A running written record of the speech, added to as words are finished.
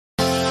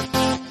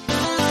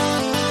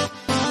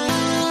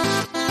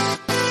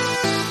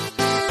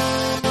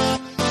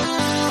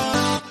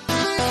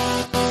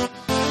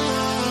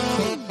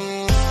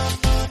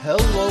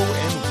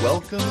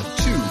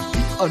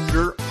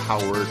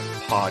Underpowered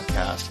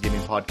Podcast, a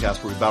gaming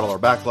podcast where we battle our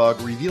backlog,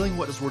 revealing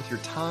what is worth your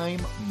time,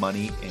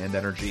 money, and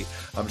energy.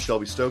 I'm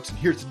Shelby Stokes, and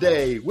here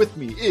today with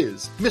me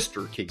is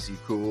Mr. Casey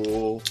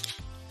Cool.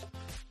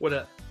 What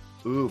up?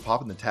 Ooh,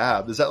 popping the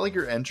tab. Is that like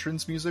your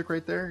entrance music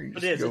right there?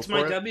 It is. It's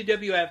my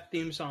WWF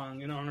theme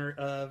song in honor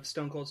of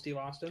Stone Cold Steve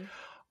Austin.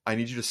 I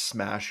need you to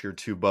smash your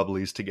two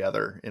bubblies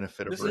together in a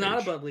fit of rage. This is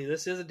not a bubbly.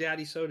 This is a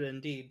daddy soda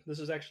indeed. This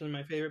is actually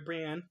my favorite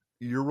brand.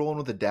 You're rolling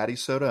with a daddy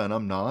soda and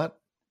I'm not?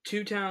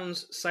 Two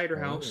Towns Cider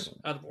House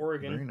out of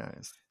Oregon. Very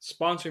nice.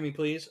 Sponsor me,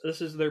 please. This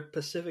is their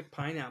Pacific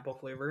Pineapple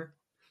flavor.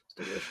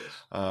 It's delicious.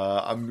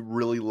 I'm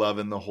really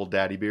loving the whole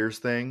daddy beers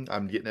thing.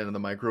 I'm getting into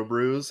the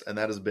microbrews, and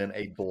that has been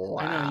a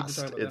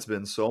blast. It's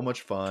been so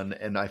much fun,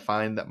 and I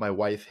find that my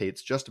wife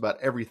hates just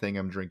about everything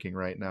I'm drinking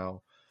right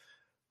now.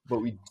 But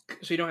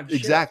so you don't have to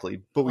exactly.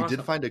 share. But awesome. We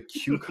did find a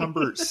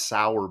cucumber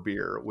sour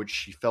beer, which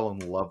she fell in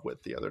love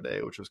with the other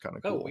day, which was kind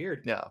of cool. Oh,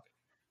 weird. Yeah.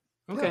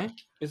 Okay. Yeah.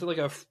 Is it like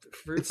a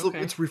fruit?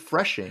 It's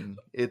refreshing.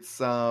 It's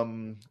yeah.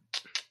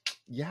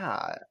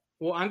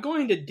 Well, I'm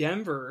going to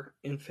Denver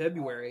in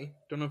February.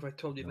 Don't know if I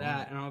told you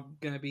that, and I'm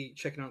gonna be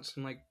checking out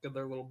some like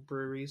other little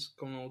breweries,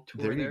 going on a little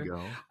tour there. There you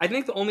go. I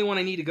think the only one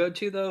I need to go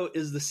to though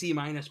is the C-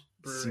 brewery.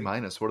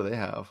 C-, what do they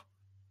have?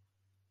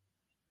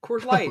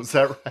 Coors Light. Is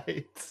that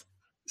right?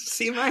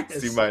 C-.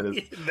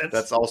 C-.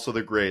 That's also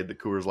the grade that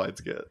Coors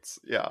Light gets.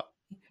 Yeah.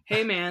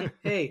 Hey man,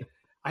 hey,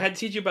 I had to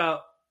teach you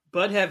about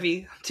Bud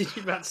Heavy. Teach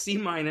you about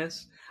C-.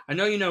 I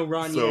know you know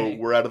Ron. So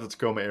we're out of the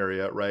Tacoma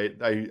area, right?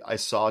 I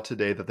saw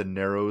today that the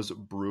Narrows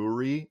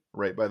Brewery,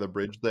 right by the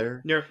bridge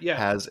there,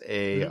 has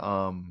a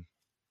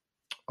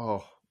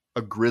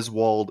a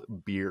Griswold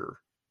beer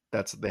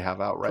that's they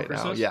have out right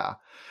now. Yeah,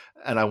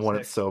 and I want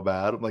it so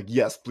bad. I'm like,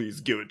 yes, please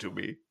give it to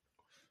me.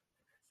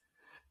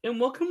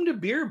 And welcome to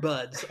Beer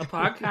Buds, a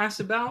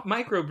podcast about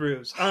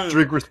microbrews.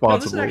 Drink responsibly.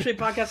 No, this is actually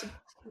a podcast.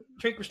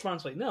 Drink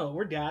responsibly. No,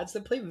 we're dads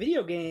that play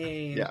video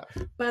games. Yeah.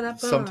 Ba-da-ba.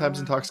 Sometimes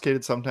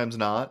intoxicated, sometimes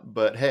not.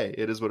 But hey,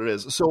 it is what it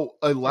is. So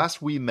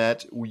last we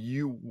met,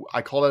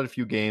 I called out a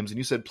few games, and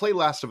you said play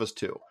Last of Us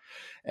 2.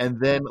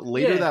 And then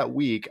later that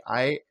week,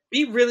 I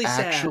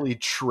actually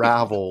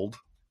traveled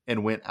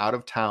and went out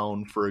of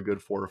town for a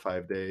good 4 or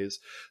 5 days.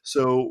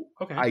 So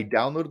I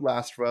downloaded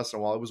Last of Us,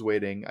 and while I was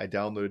waiting, I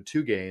downloaded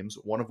 2 games,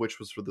 one of which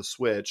was for the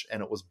Switch,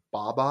 and it was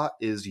Baba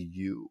Is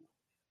You.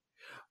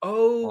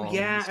 Oh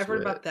yeah, I've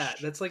heard about that.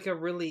 That's like a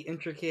really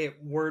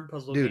intricate word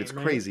puzzle game. Dude, it's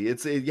crazy.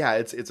 It's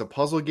a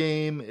puzzle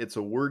game. It's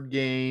a word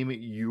game.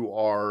 You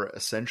are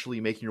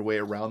essentially making your way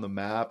around the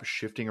map,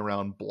 shifting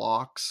around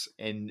blocks,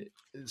 and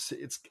it's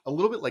a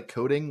little bit like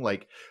coding.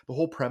 Like the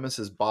whole premise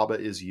is Baba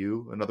Is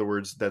You. In other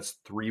words, that's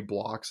 3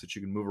 blocks that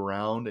you can move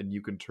around, and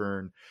you can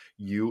turn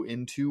you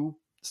into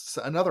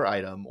another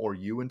item, or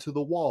you into the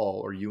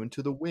wall, or you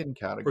into the win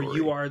category, or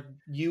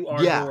you are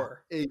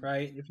door,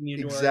 right? If you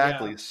need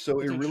exactly door, so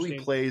it really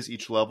plays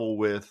each level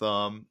with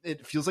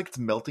it feels like it's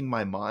melting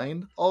my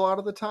mind a lot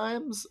of the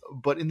times,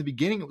 but in the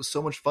beginning it was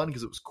so much fun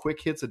because it was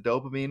quick hits of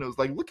dopamine. It was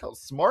like, look how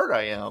smart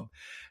I am.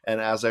 And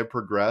as I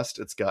progressed,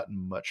 it's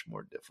gotten much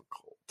more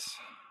difficult.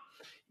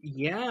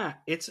 Yeah,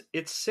 it's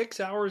 6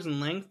 hours in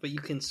length, but you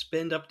can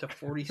spend up to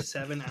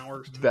 47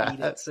 hours to beat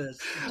it. Says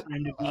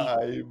time to beat.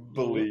 I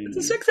believe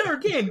it's a 6-hour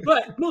game,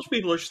 but most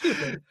people are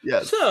stupid.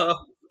 Yes, so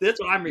that's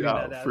what I'm reading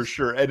that as. For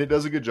sure. And it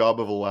does a good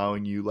job of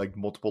allowing you like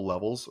multiple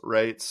levels,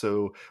 right?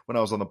 So when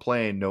I was on the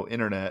plane, no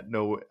internet,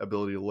 no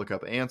ability to look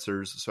up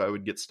answers, so I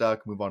would get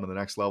stuck, move on to the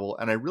next level,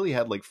 and I really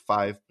had like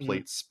 5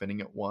 plates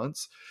spinning at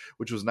once,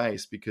 which was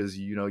nice because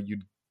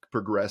you'd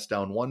progress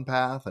down one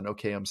path and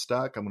I'm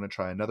stuck, I'm going to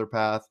try another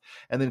path.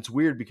 And then it's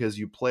weird because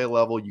you play a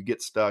level, you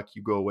get stuck,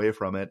 you go away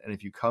from it, and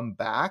if you come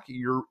back,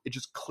 it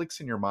just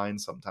clicks in your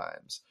mind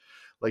sometimes,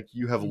 like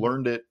you have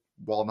learned it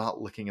while not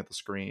looking at the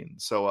screen.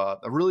 So I've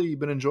really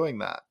been enjoying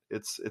that.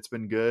 It's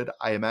been good.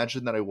 I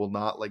imagine that I will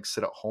not like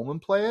sit at home and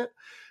play it.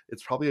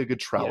 It's probably a good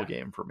travel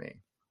game for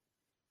me.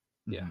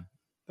 Yeah,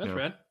 that's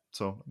rad.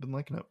 So I've been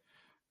liking it.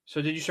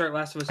 So did you start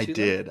Last of Us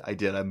 2? I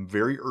did. I'm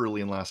very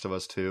early in Last of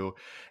Us 2.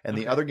 And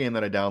the other game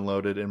that I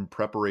downloaded in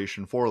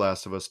preparation for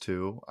Last of Us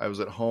 2, I was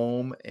at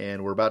home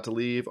and we're about to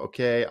leave.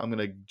 Okay, I'm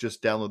going to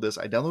just download this.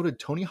 I downloaded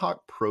Tony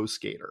Hawk Pro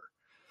Skater.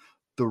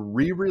 The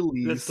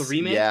re-release. That's the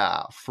remake?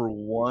 Yeah, for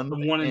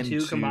 1 and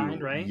 2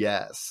 combined, right?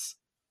 Yes.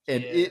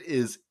 And it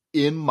is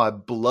in my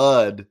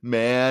blood,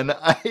 man.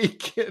 I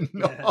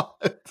cannot.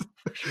 Yeah.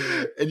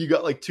 And you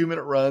got like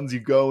 2-minute runs,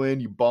 you go in,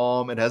 you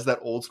bomb. It has that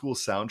old school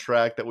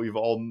soundtrack that we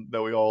all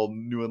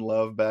knew and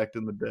loved back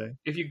in the day.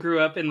 If you grew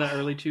up in the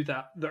early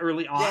 2000s, the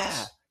early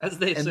aughts, as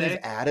they say. And they've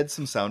added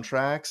some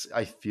soundtracks,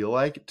 I feel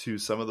like, to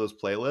some of those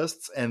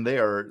playlists, and they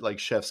are like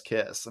chef's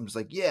kiss. I'm just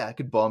like, yeah, I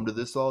could bomb to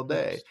this all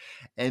day.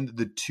 And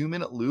the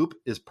 2-minute loop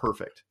is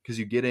perfect because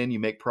you get in, you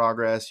make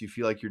progress, you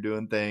feel like you're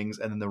doing things,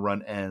 and then the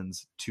run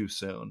ends too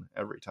soon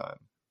every time.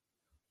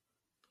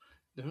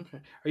 Okay.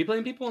 Are you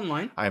playing people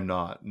online? I'm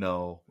not.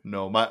 No.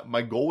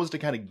 My goal was to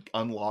kind of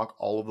unlock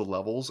all of the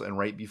levels, and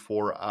right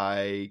before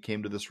I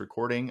came to this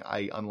recording,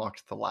 I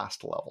unlocked the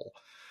last level.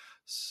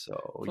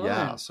 So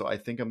yeah, Fun. so I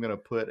think I'm gonna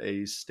put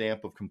a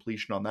stamp of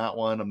completion on that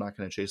one. I'm not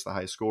gonna chase the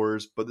high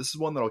scores, but this is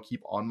one that I'll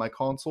keep on my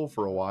console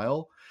for a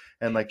while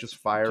and like just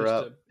fire Just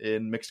up to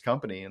in mixed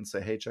company and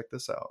say, hey, check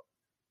this out.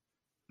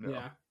 No.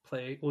 yeah,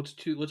 play. Let's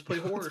play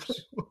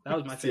horse. That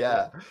was my favorite,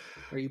 Yeah.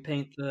 where you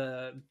paint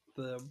the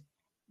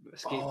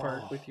skate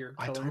park Oh, with your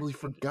I colors. totally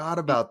forgot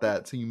about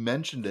that. So you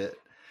mentioned it.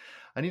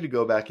 I need to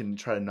go back and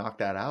try to knock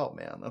that out,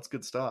 man. That's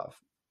good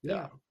stuff. Yeah,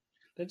 Yeah.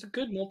 that's a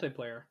good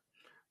multiplayer.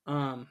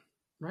 Um,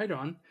 right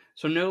on.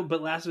 So no,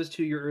 but Last of Us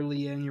 2, you're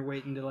early in. You're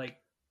waiting to like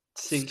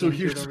sink So into it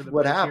here's over the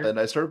what break here. happened.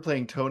 I started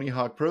playing Tony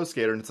Hawk Pro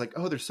Skater, and it's like,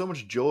 oh, there's so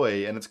much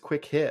joy, and it's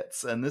quick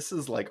hits, and this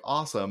is like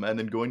awesome. And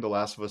then going to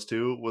Last of Us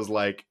 2 was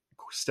like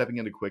stepping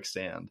into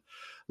quicksand.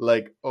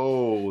 Like,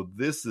 oh,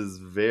 this is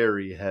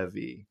very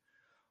heavy.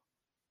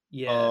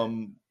 Yeah,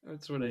 Um,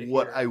 that's what I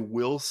what hear. I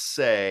will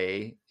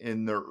say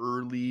in the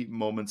early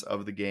moments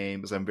of the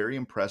game is I'm very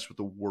impressed with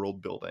the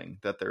world building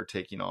that they're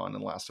taking on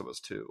in Last of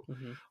Us 2.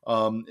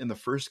 Hmm. In the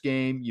first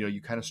game,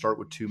 you kind of start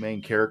with two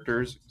main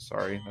characters.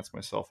 Sorry, that's my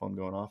cell phone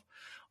going off.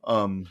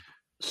 Um,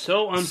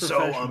 So so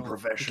unprofessional. Okay,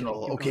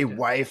 unprofessional. keep Okay, going, Ted.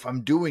 wife,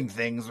 I'm doing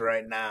things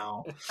right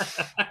now.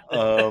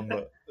 Um,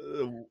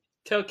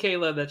 Tell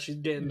Kayla that she's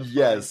getting the fine.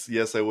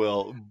 yes, I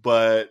will.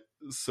 But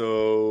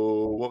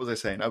so what was I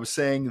saying? I was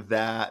saying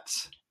that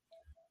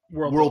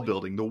World world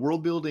building. building. The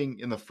world building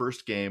in the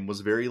first game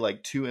was very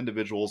like two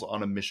individuals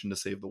on a mission to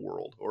save the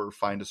world or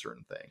find a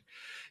certain thing.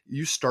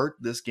 You start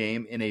this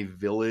game in a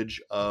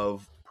village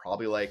of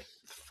probably like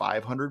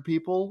 500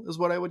 people is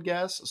what I would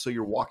guess. So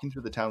you're walking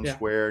through the town Yeah.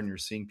 square and you're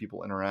seeing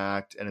people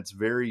interact, and it's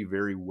very,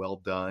 very well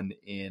done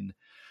in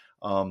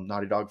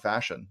Naughty Dog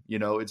fashion.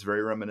 It's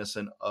very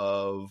reminiscent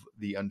of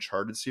the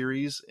Uncharted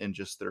series and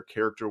just their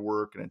character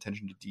work and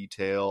attention to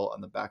detail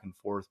and the back and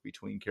forth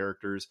between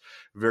characters.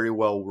 Very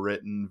well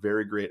written,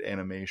 very great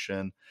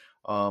animation.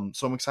 So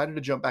I'm excited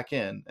to jump back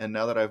in. And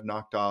now that I've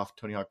knocked off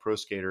Tony Hawk Pro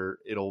Skater,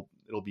 it'll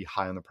be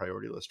high on the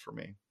priority list for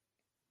me.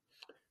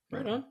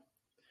 Right Yeah. on.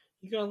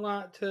 You got a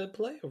lot to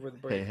play over the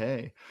Hey, break.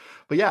 hey.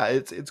 But yeah,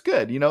 it's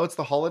good. It's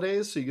the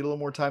holidays, so you get a little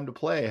more time to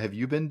play. Have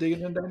you been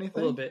digging into A little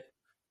anything? bit.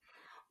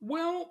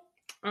 Well,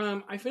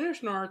 I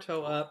finished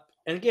Naruto up,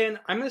 and again,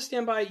 I'm gonna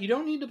stand by. You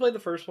don't need to play the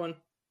first one.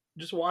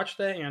 Just watch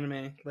the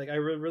anime. Like I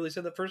really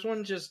said, the first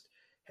one just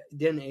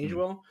didn't age Mm,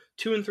 well.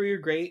 2 and 3 are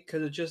great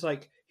because it's just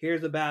like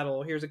here's a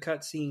battle, here's a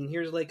cutscene,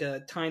 here's like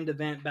a timed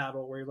event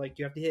battle where like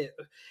you have to hit.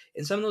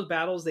 And some of those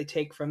battles they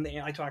take from the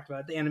I talked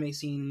about the anime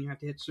scene, and you have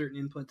to hit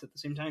certain inputs at the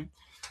same time.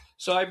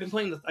 So I've been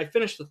playing I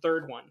finished the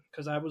third one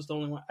because I was the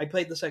only one. I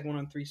played the second one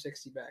on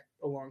 360 back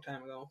a long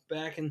time ago,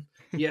 back in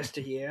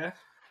yesteryear,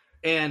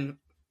 and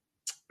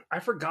I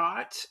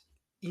forgot,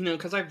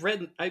 because I've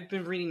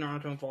been reading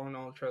Naruto and Fallen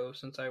Naruto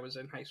since I was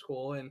in high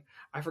school, and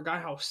I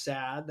forgot how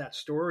sad that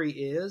story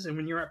is. And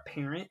when you're a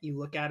parent, you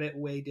look at it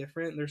way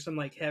different. There's some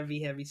like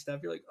heavy, heavy stuff.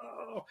 You're like,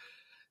 oh.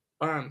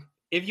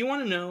 If you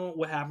want to know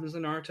what happens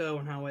in Naruto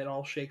and how it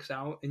all shakes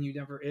out, and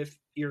if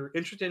you're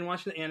interested in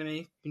watching the anime,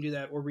 you can do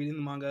that, or reading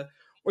the manga,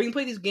 or you can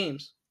play these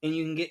games, and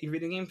you can get your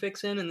video game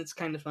fix in, and it's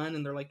kind of fun,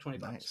 and they're like $20.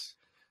 nice.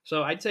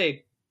 So I'd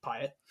say buy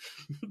it,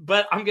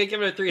 but I'm gonna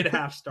give it a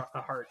 3.5 star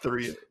a heart.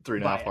 Three and a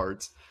Buy half it.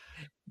 hearts.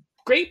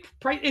 Great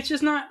price. It's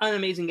just not an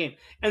amazing game.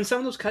 And some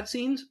of those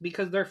cutscenes,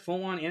 because they're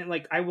full on, and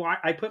like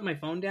I put my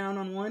phone down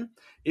on one.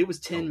 It was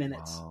 10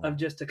 minutes Wow. of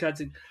just a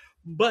cutscene,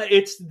 but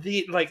it's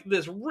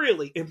this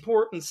really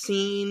important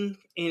scene,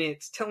 and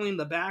it's telling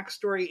the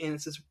backstory, and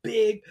it's this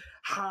big,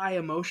 high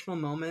emotional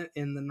moment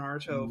in the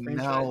Naruto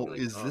franchise. Now, You're like,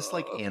 is this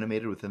like oh.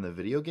 animated within the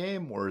video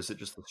game, or is it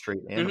just the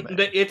straight anime?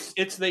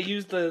 It's they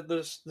use the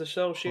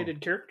cell Huh. shaded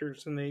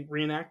characters, and they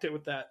reenact it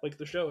with that like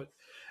the show,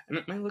 and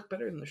it might look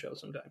better than the show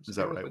sometimes. Is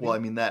I that work right? with Well, you. I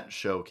mean, that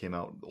show came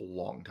out a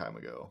long time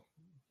ago.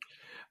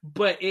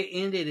 But it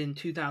ended in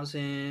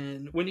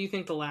 2000. When do you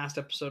think the last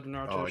episode of Oh,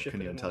 Naruto I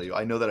couldn't even Shippuden tell was? you.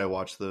 I know that I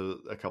watched a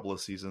couple of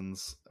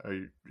seasons,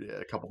 yeah,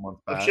 a couple months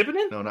Of back.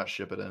 Shippuden? No, not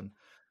Shippuden.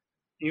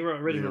 You wrote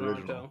The original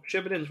original. Naruto.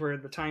 Shippuden's where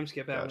the time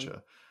skip happened.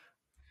 Gotcha.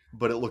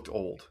 But it looked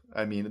old.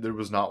 I mean, there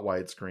was not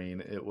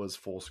widescreen. It was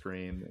full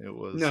screen. It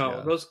was,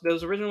 No, yeah.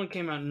 those originally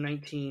came out in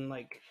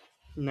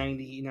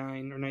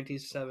 1999 or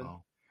 1997.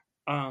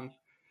 Wow.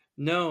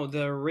 No,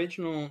 the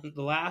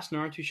last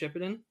Naruto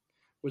Shippuden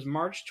was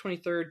March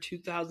 23rd, Wow.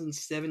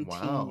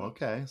 2017.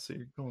 Okay. So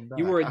you're going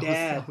You back. were a I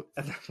dad was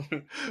at that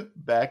point.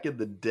 back in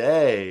the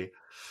day.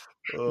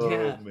 Oh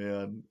Yeah.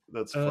 man,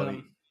 that's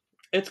funny.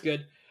 It's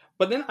good.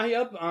 But then I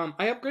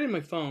upgraded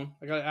my phone.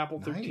 I got an Apple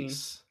 13,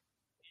 Nice.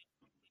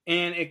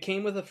 and it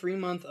came with a free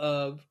month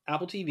of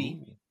Apple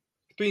TV. Ooh.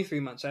 3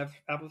 months. I have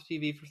Apple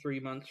TV for 3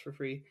 months for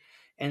free,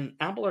 and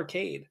Apple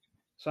Arcade.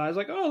 So I was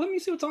like, oh, let me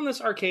see what's on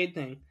this arcade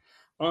thing.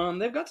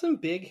 They've got some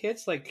big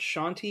hits like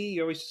Shanti.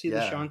 You always see the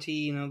Yeah.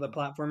 Shanti, the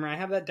platformer. I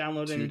have that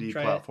downloaded and 2D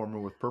try it.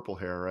 platformer with purple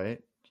hair,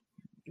 right?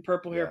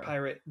 Purple hair Yeah.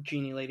 pirate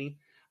genie lady.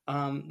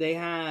 They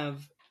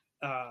have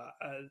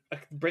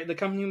the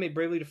company who made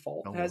Bravely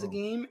Default has a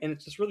game, and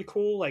it's just really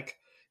cool. Like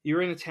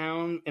you're in a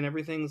town and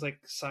everything's like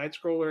side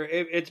scroller.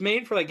 It's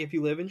made for like if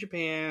you live in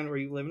Japan or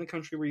you live in a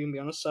country where you can be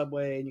on a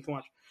subway and you can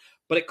watch.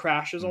 but it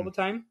crashes all the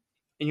time,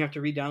 and you have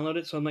to re-download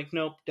it. So I'm like,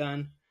 nope,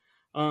 done.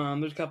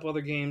 There's a couple other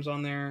games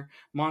on there,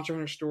 Monster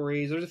Hunter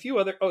Stories. There's a few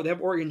other. Oh, they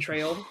have Oregon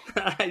Trail.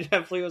 I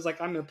definitely was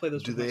like, I'm gonna play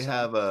this. Do with they my son.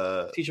 have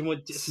a Teach them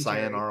what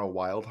Sayonara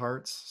Wild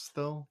Hearts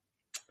still?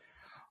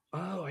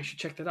 Oh, I should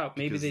check that out.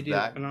 Maybe Because they do.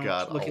 that And I'll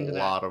got look a into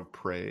lot of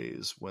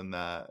praise when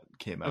that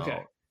came out.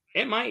 Okay.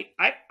 It might.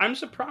 I'm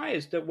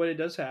surprised at what it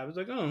does have. It's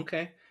like, oh,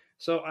 okay.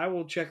 So I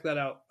will check that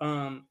out.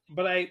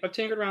 But I've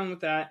tinkered around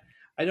with that.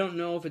 I don't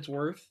know if it's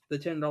worth the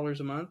 $10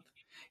 a month.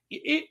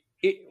 It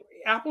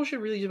Apple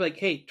should really just be like,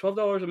 hey,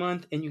 $12 a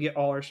month and you get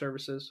all our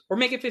services, or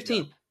make it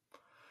 15. Yeah.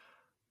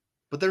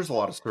 But there's a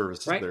lot of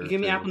services right? there. Give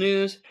me Apple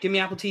News, give me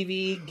Apple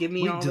TV, give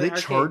me Wait, all do the they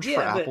arcade. charge for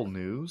Yeah, but Apple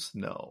News?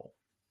 No.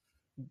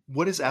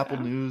 What is Apple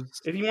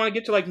News? if you want to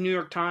get to like New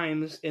York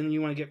Times and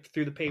you want to get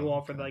through the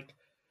paywall for okay. like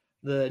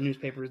the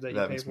newspapers that you pay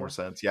for. That makes more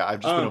sense. Yeah,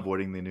 I've just been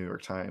avoiding the New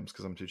York Times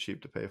because I'm too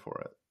cheap to pay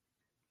for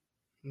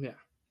it.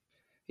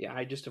 Yeah,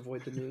 I just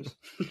avoid the news.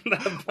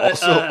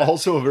 But,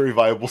 also a very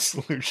viable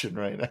solution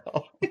right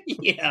now.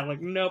 Yeah, like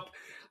nope,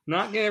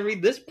 not gonna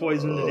read this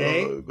poison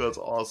today. That's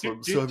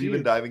awesome. So have you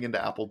been diving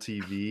into Apple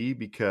TV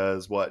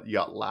because what you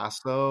got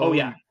Lasso? Oh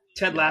yeah,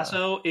 Ted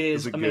Lasso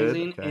is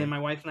amazing, okay. and my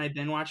wife and I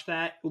binge watched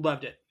that.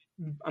 Loved it.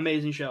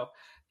 Amazing show.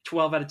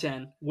 12 out of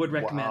 10. Would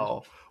recommend.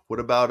 Wow. What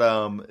about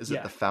is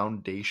it The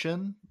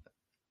Foundation?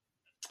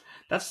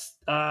 That's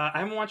I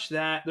haven't watched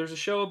that. There's a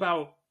show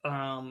about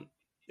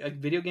a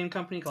video game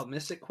company called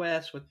Mystic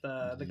Quest with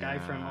the guy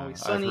from Always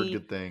Sunny. I've heard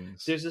good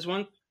things. There's this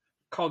one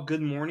called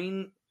Good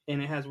Morning,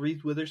 and it has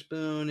Reese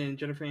Witherspoon and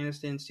Jennifer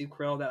Aniston, Steve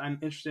Carell. That I'm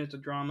interested in. It's a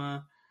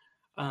drama.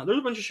 There's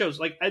a bunch of shows.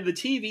 Like the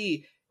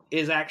TV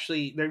is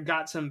actually, they've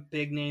got some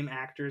big name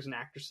actors and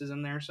actresses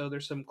in there, so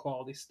there's some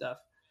quality stuff.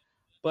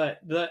 But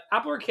the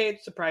Apple Arcade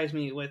surprised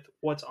me with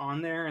what's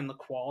on there and the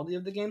quality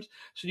of the games.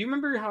 So do you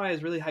remember how I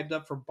was really hyped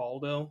up for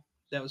Baldo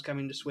that was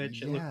coming to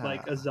Switch? It looked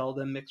like a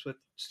Zelda mixed with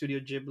Studio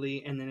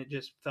Ghibli, and then it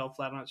just fell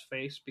flat on its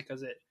face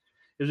because it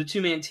was a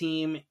two-man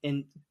team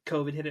and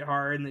COVID hit it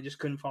hard and they just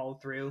couldn't follow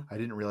through. I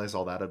didn't realize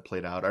all that had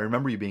played out. I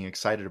remember you being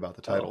excited about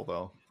the title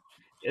though.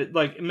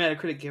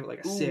 Metacritic gave it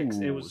like a 6.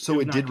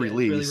 It did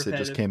release. Really, it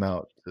just came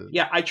out.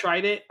 Yeah, I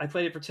tried it. I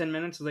played it for 10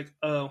 minutes. I was like,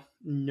 oh,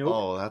 nope.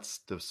 Oh, that's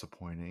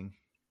disappointing.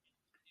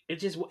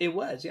 It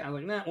was. Yeah, I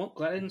was like, nah, well,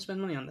 glad I didn't spend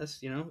money on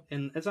this,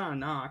 and it's not a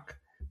knock,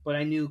 but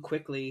I knew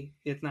quickly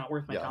it's not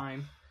worth my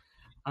time.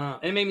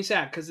 And it made me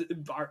sad because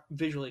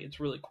visually it's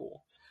really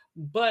cool.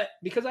 But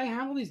because I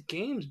have all these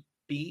games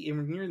and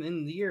we're near the end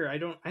of the year,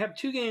 I have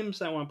 2 games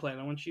that I want to play,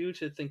 and I want you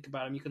to think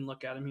about them. You can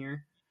look at them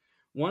here.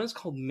 One is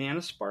called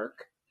Manaspark,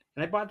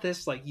 and I bought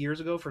this like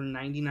years ago for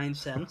 99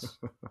 cents.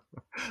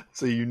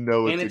 So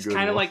it's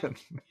kind of like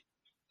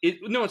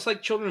it's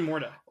like Children of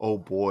Morta. Oh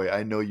boy,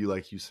 I know you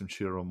like some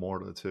Children of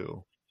Morta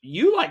too.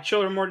 You like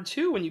Children of Morta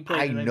too when you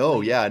played it. I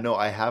know, yeah, no,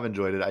 I have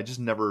enjoyed it. I just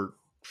never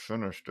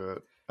finished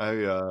it.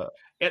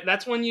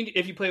 That's when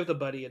if you play with a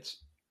buddy,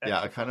 it's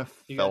I kind of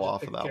fell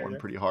off of that one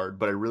pretty hard,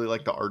 but I really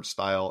like the art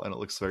style, and it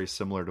looks very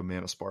similar to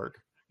Manaspark.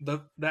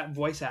 That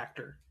voice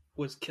actor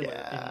was killer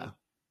in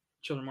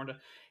Children of Morta.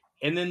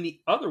 And then the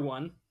other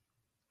one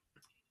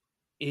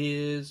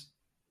is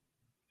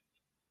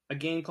a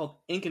game called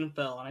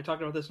Inkenfell, and I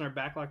talked about this in our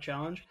backlog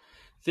challenge.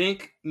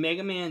 Think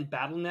Mega Man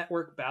Battle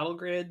Network Battle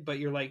Grid, but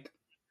you're like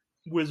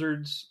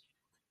wizards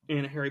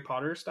in a Harry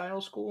Potter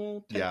style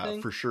school type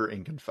thing. For sure,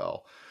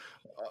 Inkenfell.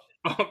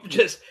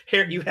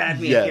 You had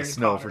me. Yes,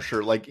 no, for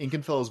sure. Like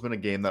Inkenfell has been a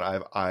game that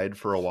I've eyed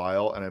for a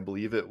while, and I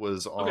believe it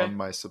was on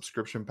my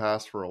subscription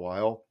pass for a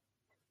while.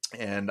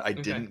 And I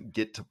didn't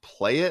get to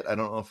play it. I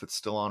don't know if it's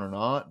still on or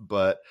not,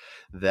 but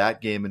that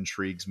game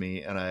intrigues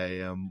me, and I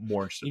am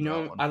more interested in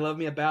that one. I love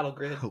me a Battle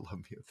Grid. I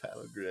love me a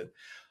Battle Grid.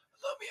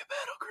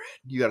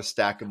 You got to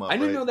stack them up. I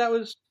didn't know that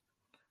was.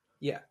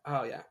 Yeah.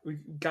 Oh yeah. We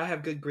gotta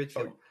have good grid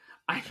feel.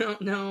 I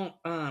don't know.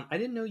 I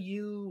didn't know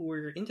you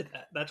were into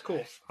that. That's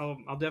cool.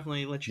 I'll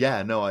definitely let you.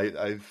 Yeah, no,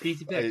 I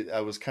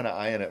was kind of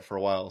eyeing it for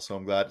a while, so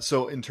I'm glad.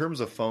 So in terms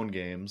of phone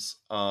games,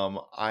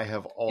 I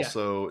have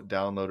also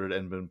downloaded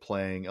and been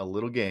playing a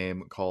little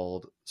game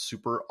called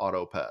Super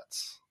Auto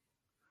Pets.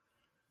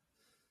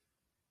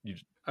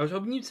 I was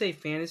hoping you'd say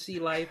Fantasy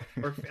Life,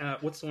 or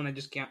what's the one I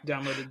just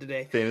downloaded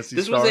today? Fantasy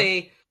This Star?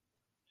 was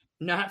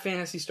not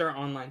Fantasy Star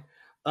Online.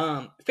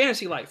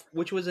 Fantasy Life,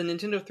 which was a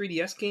Nintendo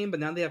 3DS game, but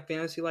now they have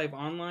Fantasy Life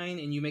Online,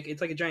 and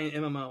it's like a giant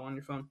MMO on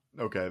your phone.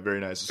 Okay, very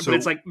nice. But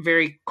it's like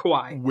very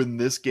kawaii. When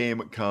this game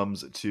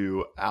comes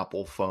to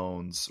Apple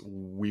phones,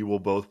 we will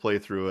both play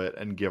through it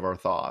and give our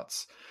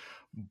thoughts.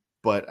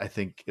 But I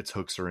think its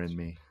hooks are in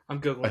me. I'm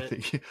Googling it. I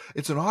think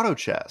it's an auto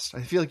chest.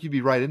 I feel like you'd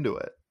be right into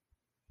it.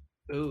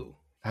 Ooh.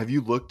 Have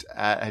you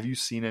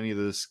seen any of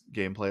this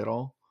gameplay at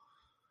all?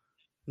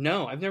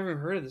 No, I've never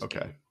heard of this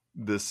game.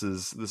 This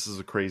is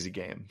a crazy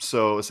game.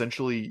 So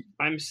essentially,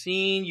 I'm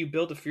seeing you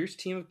build a fierce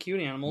team of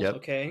cute animals. Yep.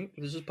 Okay,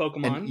 this is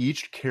Pokemon. And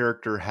each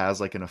character has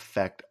like an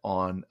effect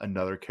on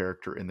another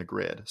character in the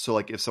grid. So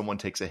like if someone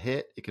takes a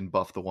hit, it can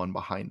buff the one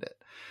behind it.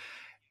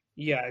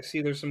 Yeah, I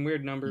see. There's some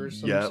weird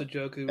numbers, some Yep.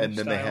 Sudoku And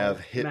then they have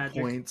style hit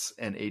magic. points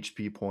and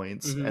HP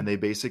points, Mhm. and they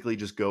basically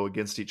just go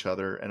against each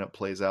other, and it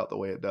plays out the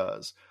way it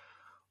does.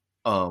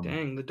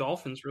 Dang, the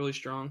Dolphin's really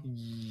strong.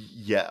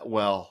 Yeah,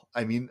 well,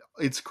 I mean,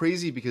 it's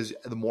crazy because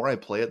the more I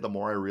play it, the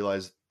more I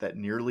realize that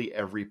nearly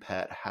every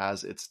pet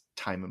has its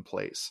time and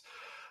place,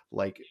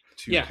 like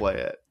to Yeah, play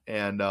it,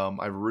 and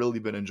I've really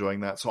been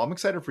enjoying that. So I'm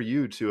excited for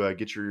you to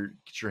get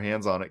your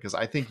hands on it because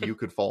I think you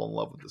could fall in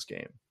love with this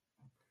game.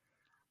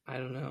 I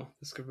don't know.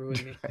 This could ruin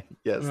me.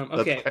 Yes, that's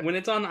Okay, right. when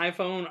it's on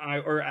iPhone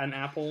or an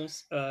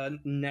Apple's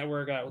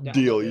network, I will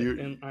Deal. download it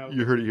and I will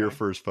You heard it here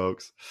first,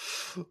 folks.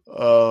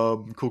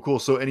 Cool.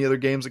 So any other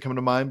games that come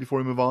to mind before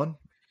we move on?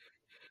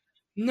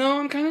 No,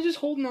 I'm kind of just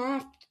holding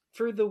off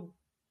for the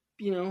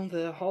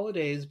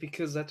holidays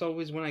because that's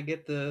always when I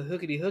get the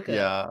hookity hookup.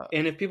 Yeah,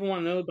 And if people want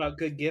to know about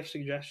good gift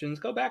suggestions,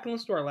 go back and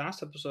listen to our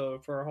last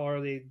episode for our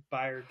holiday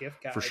buyer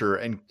gift guide for sure.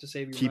 And to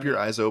save your keep money. your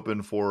eyes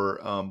open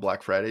for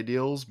Black Friday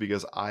deals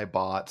because I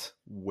bought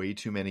way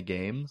too many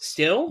games.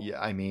 Still?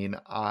 Yeah, I mean,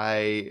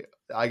 I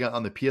got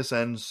on the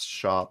PSN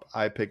shop.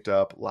 I picked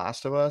up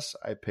Last of Us.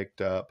 I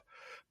picked up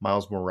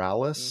Miles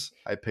Morales.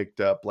 I picked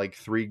up like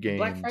 3 games.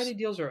 Black Friday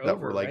deals are that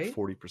over, were like right?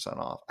 40%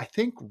 off. I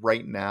think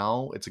right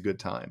now it's a good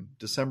time.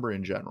 December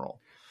in general.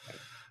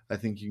 I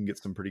think you can get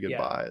some pretty good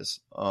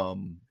buys.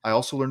 I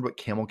also learned what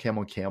Camel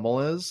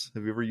is.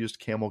 Have you ever used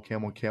Camel?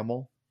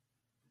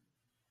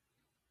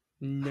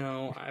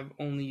 No, I've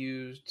only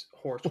used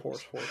horse.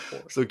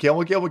 So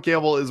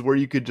Camel is where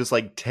you could just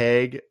like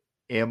tag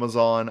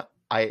Amazon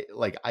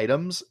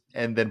items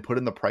and then put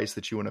in the price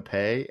that you want to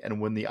pay, and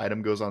when the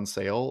item goes on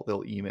sale,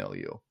 they'll email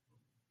you.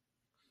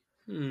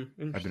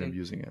 I've been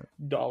abusing it.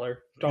 Dollar.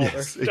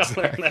 Yes,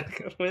 exactly.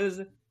 What is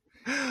it?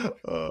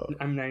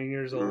 I'm 90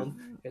 years old.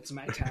 It's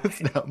my time.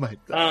 It's not my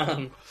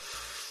time.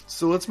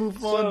 So let's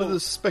move on to the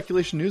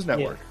Speculation News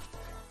Network.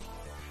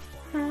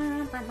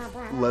 Yeah.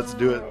 Let's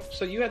do it.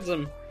 So you had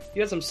some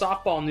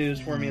softball news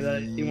for me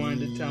that you wanted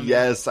to tell me.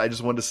 Yes, I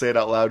just wanted to say it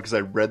out loud because I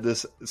read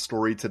this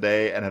story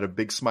today and had a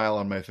big smile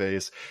on my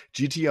face.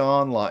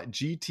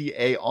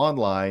 GTA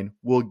Online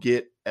will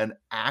get an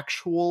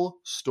actual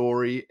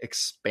story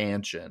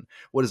expansion.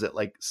 What is it,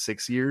 like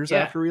 6 years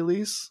after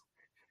release?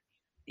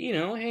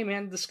 Hey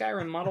man, the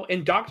Skyrim model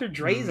and Dr.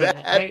 Dre's in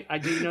it. I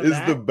do know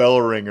that. Is the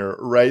bell ringer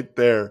right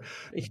there.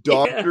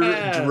 Dr.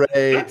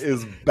 Dre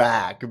is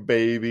back,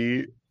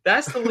 baby.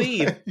 That's the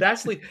lead.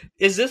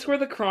 Is this where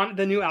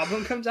the new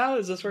album comes out?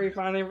 Is this where you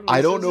finally releases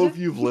I don't know if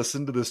you've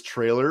listened to this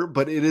trailer,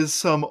 but it is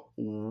some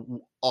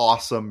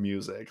awesome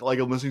music. Like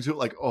I'm listening to it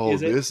like,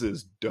 this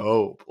is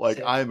dope. Like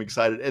I'm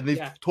excited. And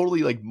they've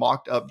totally like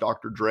mocked up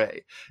Dr.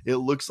 Dre. It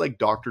looks like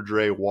Dr.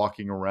 Dre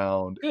walking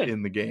around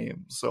in the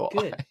game. So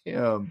I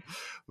am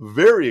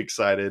very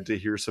excited to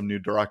hear some new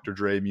Dr.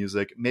 Dre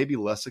music. Maybe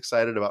less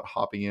excited about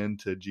hopping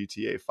into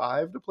GTA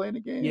 5 to play in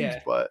a game,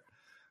 but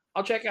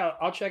I'll check out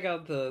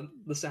the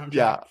soundtrack.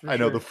 Yeah, I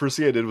know. The first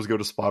thing I did was go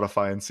to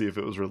Spotify and see if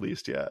it was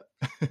released yet.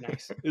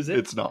 Nice. Is it?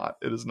 It's not.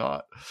 It is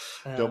not.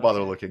 Don't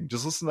bother looking.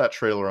 Just listen to that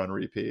trailer on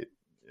repeat.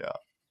 Yeah.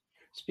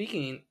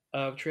 Speaking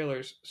of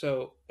trailers,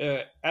 so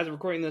as of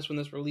recording this, when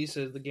this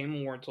releases, the Game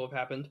Awards will have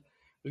happened.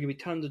 There's gonna be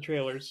tons of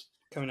trailers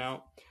coming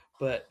out,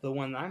 but the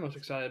one that I'm most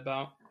excited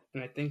about,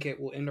 and I think it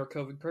will end our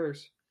COVID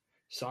curse,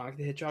 Sonic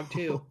the Hedgehog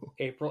 2,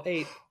 April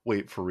 8th.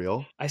 Wait, for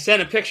real? I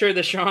sent a picture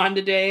to Sean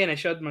today, and I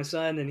showed my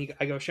son, and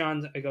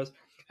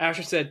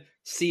Asher said,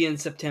 see you in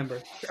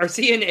September. Or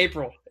see you in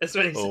April. That's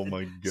what he said. Oh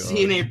my god.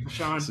 See you in April,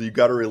 Sean. So you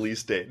got a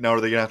release date. Now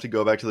are they going to have to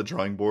go back to the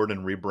drawing board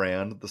and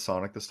rebrand the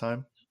Sonic this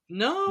time?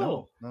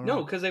 No,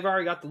 because they've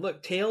already got the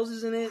look. Tails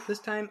is in it this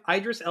time.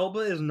 Idris Elba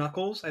is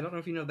Knuckles. I don't know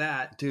if you know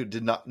that.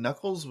 Dude,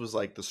 Knuckles was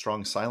like the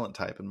strong silent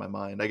type in my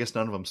mind. I guess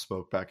none of them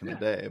spoke back in the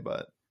day,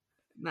 but...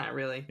 Not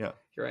really. Yeah.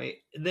 You're right.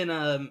 Then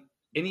and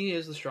he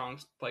is the strong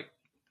like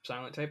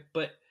silent type,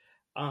 but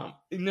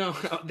no,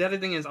 the other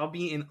thing is I'll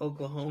be in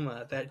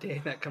Oklahoma that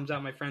day that comes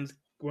out.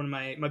 One of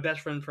my best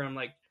friend from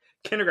like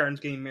kindergarten's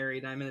getting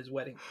married, and I'm in his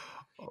wedding.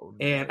 Oh,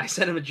 no. And I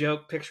sent him a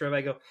joke picture of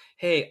I go,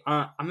 hey,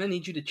 I'm gonna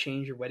need you to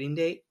change your wedding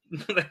date.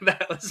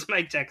 That was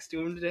my text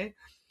to him today.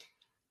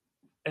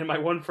 And my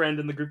one friend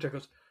in the group text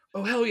goes,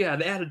 oh hell yeah,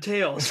 they added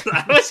Tails.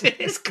 That was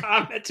his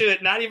comment to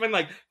it. Not even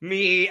like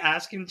me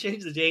asking to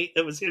change the date.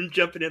 It was him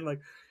jumping in like,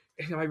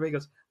 and my buddy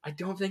goes, I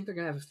don't think they're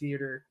gonna have a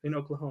theater in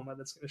Oklahoma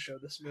that's gonna show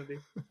this movie.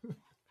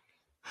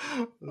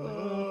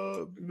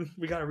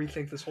 We gotta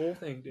rethink this whole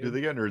thing, dude. Dude,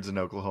 they got nerds in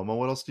Oklahoma.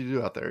 What else do you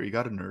do out there? You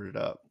gotta nerd it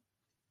up.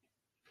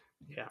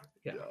 Yeah.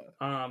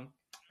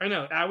 I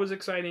know. That was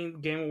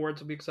exciting. Game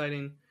Awards will be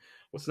exciting.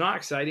 What's not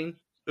exciting?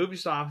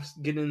 Ubisoft's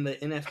getting the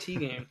NFT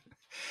game.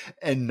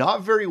 And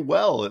not very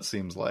well, it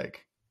seems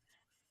like.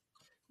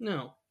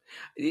 No.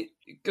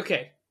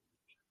 Okay.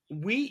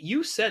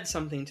 You said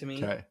something to me.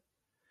 Okay.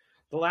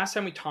 The last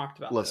time we talked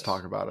about Let's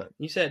talk about it.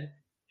 You said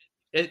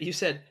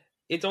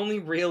it's only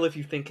real if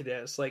you think it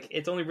is. Like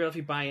it's only real if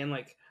you buy in.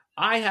 Like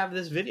I have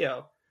this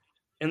video,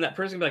 and that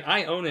person would be like,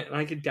 I own it, and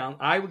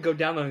I would go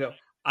down there and go,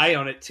 I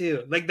own it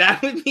too. Like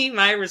that would be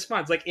my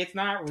response. Like it's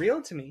not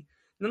real to me.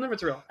 None of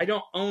it's real. I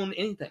don't own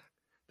anything.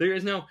 There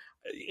is no.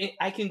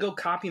 I can go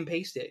copy and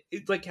paste it.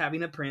 It's like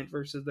having a print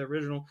versus the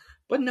original,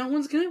 but no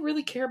one's gonna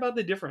really care about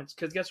the difference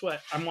because guess what?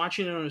 I'm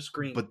watching it on a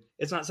screen. But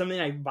it's not something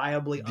I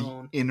viably the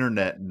own.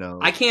 internet knows.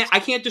 I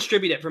can't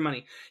distribute it for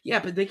money. Yeah,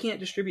 but they can't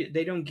distribute it.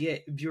 They don't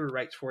get viewer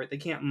rights for it. They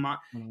can't.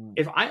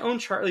 If I own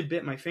Charlie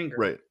Bit My Finger,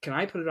 Right. can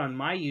I put it on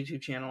my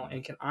YouTube channel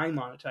and can I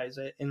monetize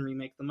it and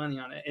remake the money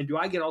on it? And do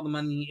I get all the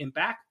money in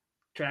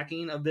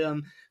backtracking of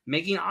them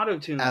making auto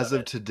tunes? As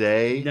of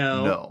today,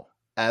 no.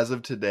 As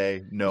of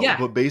today, no. Yeah.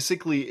 But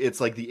basically,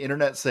 it's like the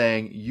internet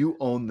saying you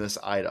own this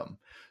item.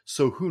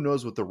 So who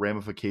knows what the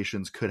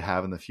ramifications could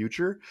have in the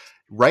future?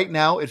 Right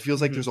now, it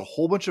feels like there's a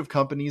whole bunch of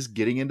companies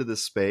getting into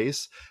this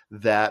space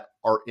that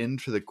are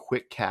into the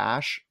quick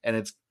cash, and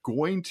it's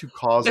going to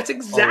cause. That's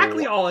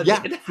exactly all it is.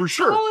 Yeah, for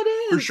sure. All it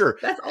is. For sure.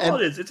 That's all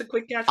it is. It's a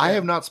quick cash. I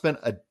have not spent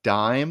a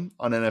dime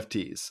on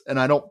NFTs, and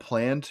I don't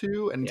plan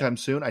to anytime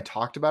soon. I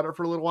talked about it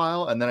for a little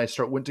while, and then I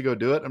went to go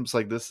do it. I'm just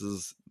like,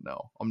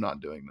 I'm not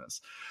doing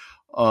this.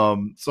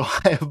 So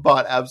I have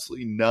bought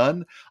absolutely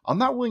none. I'm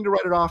not willing to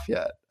write it off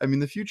yet. I mean,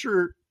 the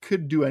future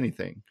could do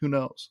anything. Who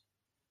knows?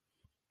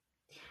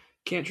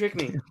 Can't trick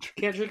me.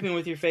 Can't trick me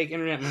with your fake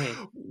internet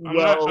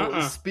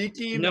money.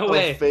 Speaking of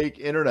fake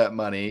internet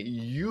money,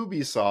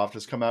 Ubisoft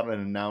has come out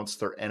and announced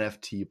their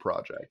NFT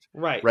project.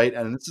 Right.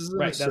 And this is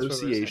an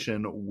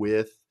association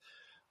with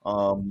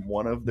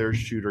one of their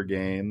shooter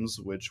games,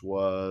 which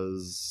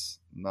was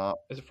not...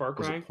 Is it Far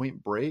Cry? Was it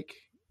Point Break?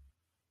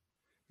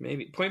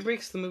 Maybe. Point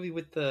Break's the movie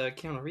with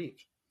Keanu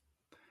Reeves.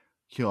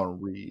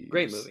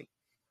 Great movie.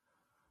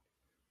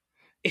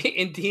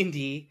 In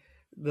D&D,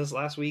 this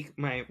last week,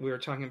 we were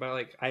talking about,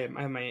 like, I have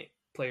my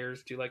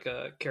players do, like,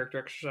 a character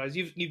exercise.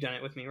 You've done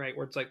it with me, right?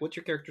 Where it's like, what's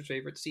your character's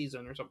favorite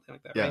season or something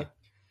like that, right?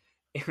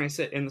 And I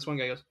said, and this one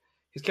guy goes,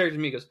 his character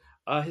to me goes,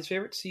 his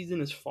favorite season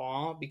is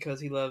fall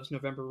because he loves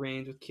November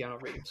Rains with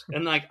Keanu Reeves.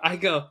 And, like, I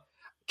go,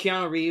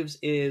 Keanu Reeves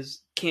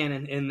is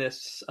canon in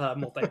this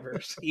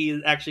multiverse. He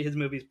is actually his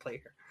movie's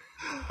player.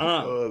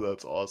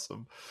 That's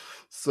awesome.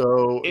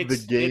 So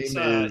the game is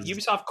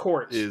Ubisoft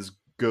Quartz is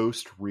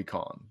Ghost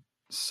Recon.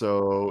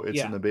 So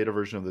it's in the beta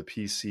version of the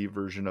PC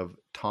version of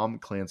Tom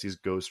Clancy's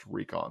Ghost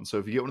Recon. So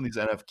if you get one of these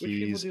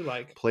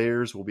NFTs,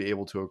 players will be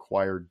able to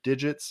acquire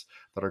digits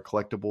that are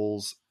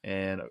collectibles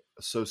and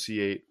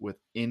associate with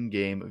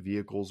in-game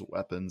vehicles,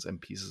 weapons, and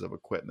pieces of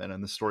equipment.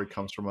 And the story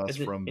comes from us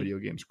from Video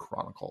Games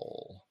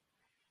Chronicle.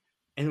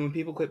 And when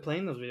people quit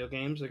playing those video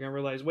games, they're going to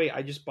realize, wait,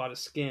 I just bought a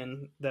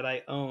skin that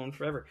I own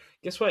forever.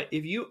 Guess what?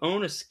 If you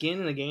own a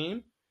skin in a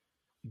game,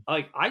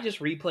 like I just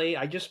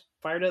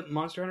fired up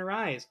Monster Hunter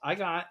Rise. I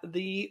got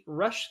the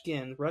Rush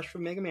skin, Rush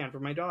from Mega Man for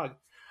my dog.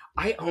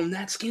 I own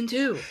that skin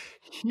too.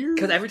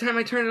 Because every time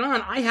I turn it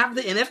on, I have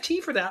the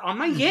NFT for that on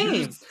my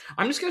game.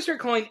 I'm just going to start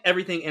calling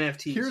everything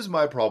NFTs. Here's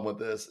my problem with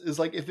this. Is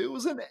like if it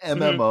was an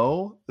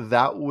MMO,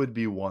 that would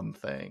be one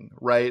thing,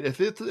 right? If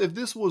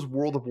this was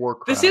World of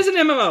Warcraft. This is an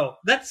MMO.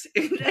 That's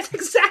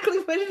exactly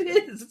what it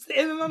is. It's the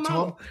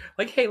MMO.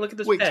 Hey, look at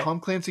this. Wait, pet. Tom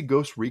Clancy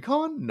Ghost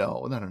Recon?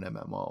 No, not an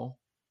MMO.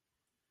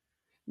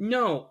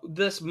 No,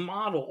 this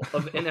model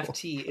of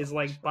NFT is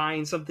like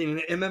buying something in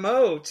an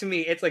MMO to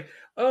me. It's like,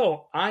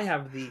 oh, I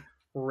have the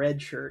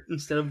red shirt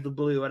instead of the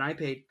blue, and I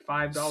paid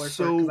 $5 for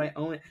it because I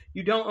own it.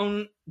 You don't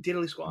own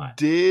diddly squat.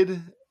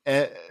 Did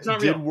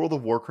World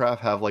of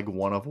Warcraft have like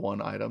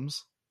one-of-one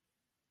items?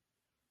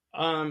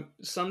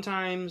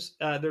 Sometimes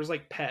there's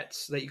like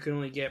pets that you can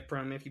only get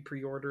from if you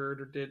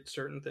pre-ordered or did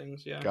certain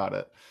things. Yeah, got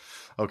it.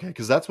 Okay,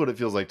 because that's what it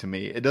feels like to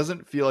me. It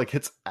doesn't feel like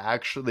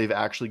they've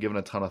actually given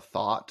a ton of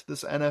thought to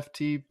this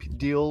NFT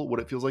deal. What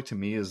it feels like to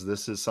me is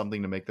this is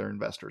something to make their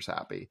investors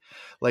happy.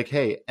 Like,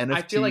 hey, NFTs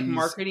I feel like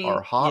marketing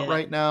are hot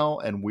right now,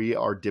 and we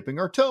are dipping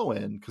our toe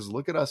in because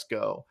look at us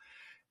go.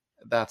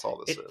 That's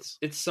all this is.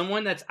 It's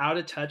someone that's out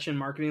of touch in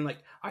marketing. Like,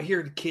 I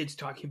hear the kids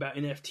talking about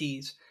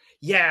NFTs.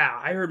 Yeah,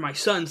 I heard my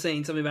son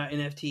saying something about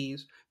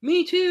NFTs.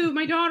 Me too.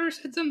 My daughter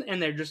said something.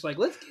 And they're just like,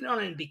 let's get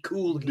on it and be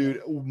cool again.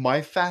 Dude,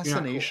 my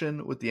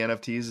fascination with the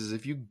NFTs is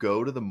if you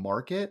go to the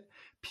market,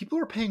 people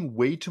are paying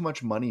way too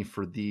much money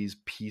for these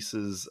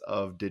pieces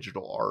of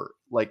digital art.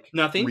 Like,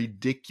 nothing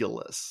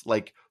ridiculous.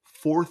 Like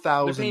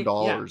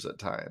 $4,000 at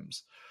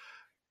times.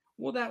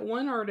 Well, that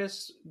one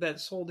artist that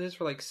sold his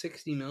for like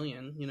 $60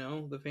 million,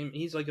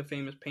 he's like a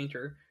famous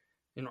painter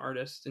and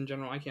artist in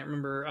general. I can't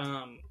remember.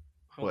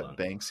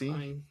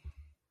 Banksy?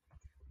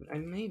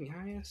 Maybe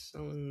highest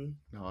selling.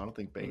 No, I don't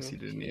think Banksy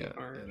did any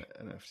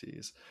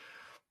NFTs.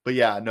 But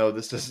yeah, no,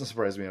 this doesn't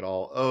surprise me at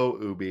all.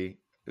 Oh,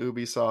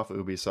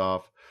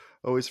 Ubisoft,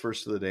 always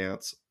first to the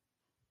dance.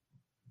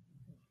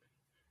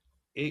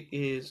 It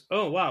is.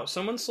 Oh wow!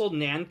 Someone sold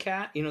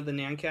Nancat. You know the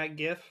Nancat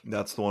GIF.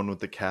 That's the one with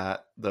the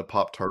cat, the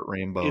Pop-Tart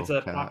rainbow. It's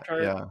a cat.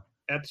 Pop-Tart. Yeah,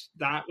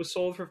 that was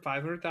sold for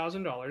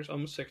 $500,000,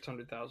 almost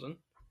 $600,000.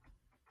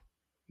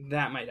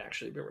 That might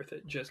actually be worth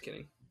it. Just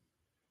kidding.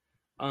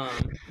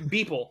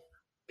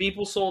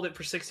 Beeple sold it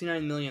for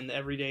 $69 million.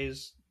 Every day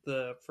is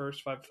the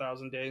first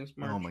 5,000 days.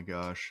 March. Oh my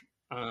gosh.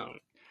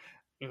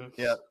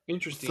 Yeah.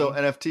 Interesting. So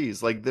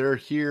NFTs, like they're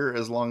here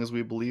as long as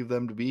we believe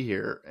them to be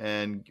here,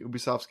 and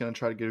Ubisoft's going to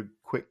try to get a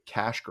quick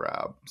cash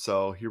grab.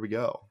 So here we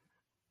go.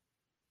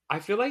 I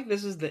feel like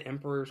this is the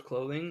Emperor's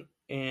clothing,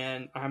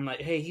 and I'm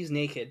like, hey, he's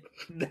naked.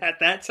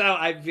 That's how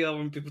I feel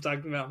when people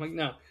talk about. I'm like,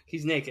 no,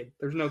 he's naked.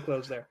 There's no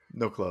clothes there.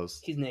 No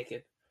clothes. He's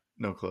naked.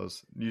 No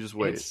clothes. You just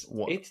wait.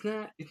 It's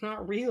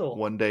not real.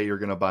 One day you're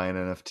gonna buy an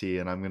NFT,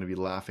 and I'm gonna be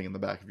laughing in the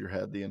back of your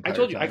head the entire time. I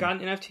told you I got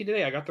an NFT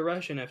today. I got the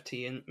Rush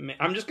NFT, and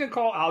I'm just gonna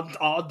call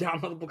all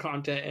downloadable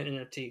content an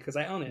NFT because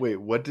I own it. Wait,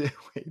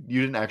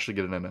 you didn't actually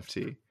get an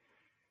NFT?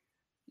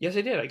 Yes,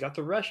 I did. I got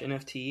the Rush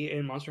NFT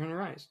in Monster Hunter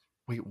Rise.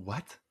 Wait,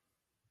 what?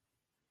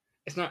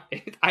 It's not.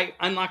 I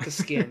unlocked the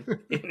skin,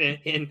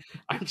 and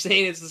I'm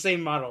saying it's the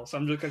same model, so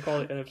I'm just gonna call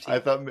it NFT.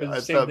 I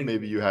thought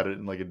maybe you had it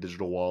in like a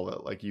digital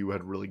wallet, like you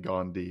had really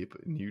gone deep,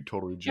 and you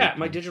totally. Yeah,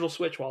 my digital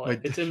Switch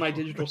wallet. It's in my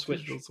digital Switch.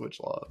 Digital Switch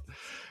wallet.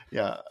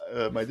 Yeah,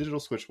 my digital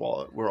Switch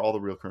wallet, where all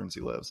the real currency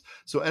lives.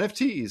 So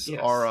NFTs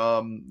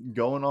are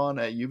going on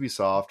at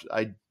Ubisoft.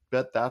 I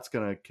bet that's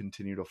gonna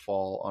continue to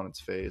fall on its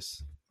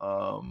face.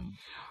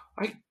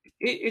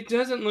 It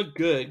doesn't look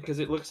good because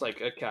it looks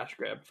like a cash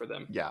grab for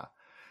them. Yeah.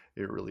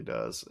 It really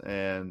does.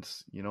 And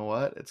you know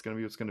what? It's going to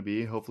be what's going to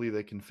be. Hopefully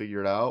they can figure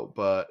it out.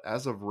 But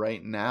as of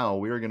right now,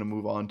 we are going to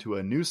move on to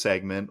a new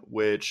segment,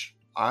 which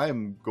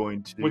I'm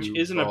going to Which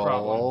isn't a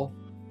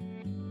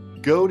problem.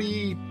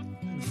 GOTY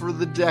for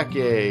the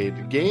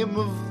decade. Game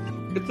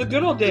of It's the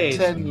good old days.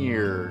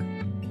 10-year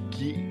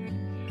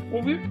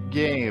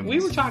games. We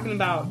were talking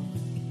about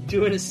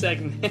doing a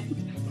segment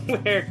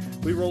where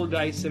we roll the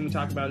dice and we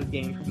talk about a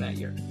game from that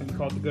year. And we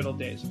call it the good old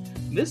days.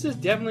 This is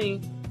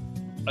definitely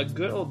a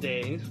good old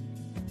days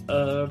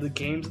of the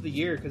games of the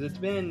year because it's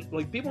been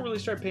like people really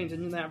start paying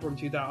attention to that from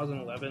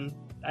 2011.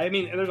 I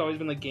mean, there's always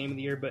been like game of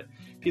the year, but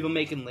people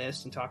making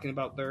lists and talking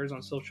about theirs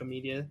on social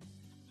media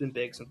has been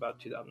big since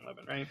about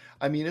 2011, right?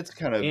 I mean, it's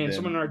kind of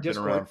someone in our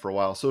Discord, been around for a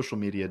while. Social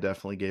media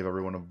definitely gave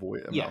everyone a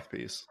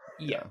mouthpiece.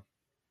 Yeah.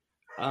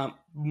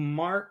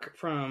 Mark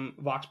from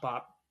Vox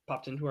Pop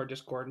popped into our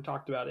Discord and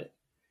talked about it,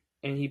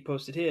 and he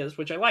posted his,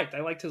 which I liked.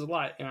 I liked his a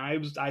lot, and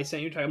I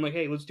sent you a time. I'm like,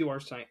 hey, let's do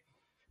ours tonight.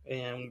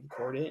 And we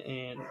record it,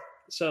 and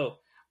so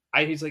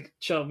he's like,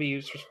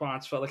 Shelby's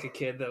response felt like a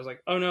kid that was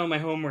like, oh no, my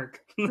homework.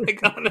 I'm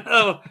like, oh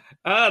no,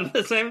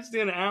 the same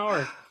to an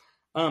hour.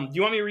 Do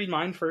you want me to read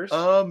mine first?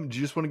 Do you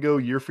just want to go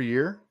year for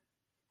year?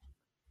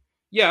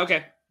 Yeah,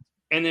 okay.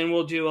 And then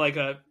we'll do like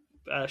a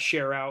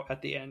share out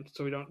at the end,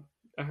 so we don't.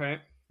 Okay.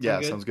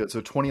 Sounds good. So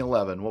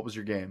 2011, what was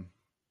your game?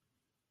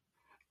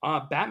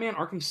 Batman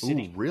Arkham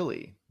City. Ooh,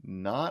 really?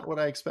 Not what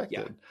I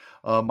expected.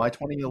 Yeah. My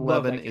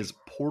 2011 is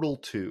Portal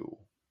 2.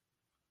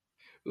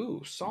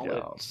 Ooh, solid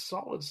Love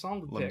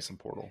pick. Me some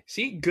Portal.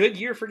 See, good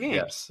year for games.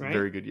 Yes, right?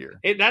 Very good year.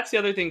 That's the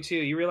other thing too.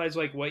 You realize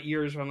like what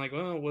years I'm like,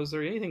 oh, was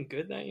there anything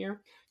good that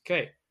year?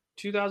 Okay,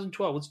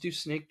 2012. Let's do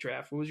Snake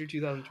Draft. What was your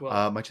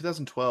 2012? My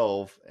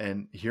 2012,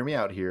 and hear me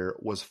out here,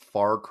 was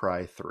Far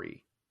Cry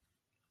 3.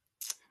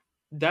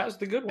 That was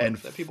the good one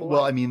that people like.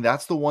 Well, I mean,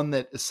 that's the one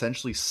that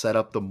essentially set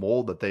up the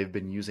mold that they've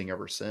been using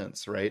ever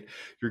since, right?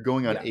 You're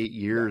going on 8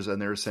 years, and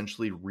they're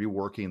essentially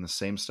reworking the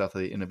same stuff that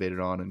they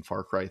innovated on in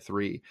Far Cry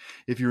 3.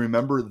 If you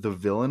remember, the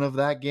villain of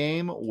that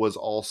game was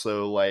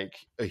also like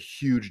a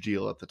huge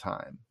deal at the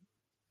time.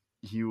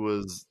 He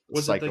was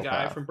it the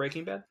guy from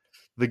Breaking Bad?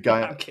 The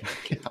guy.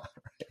 Yeah,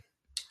 right.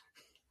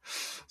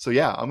 So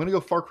yeah, I'm gonna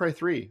go Far Cry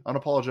 3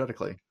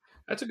 unapologetically.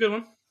 That's a good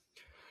one.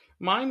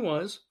 Mine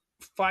was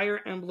Fire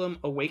Emblem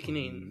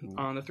Awakening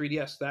on the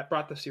 3DS. That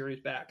brought the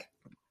series back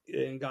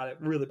and got it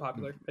really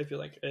popular, I feel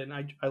like, and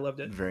I loved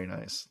it. Very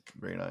nice.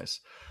 Very nice.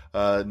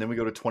 And then we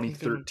go to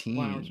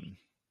 2013.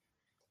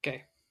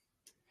 Okay.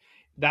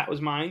 That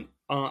was mine.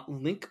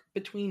 Link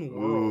Between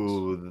Worlds.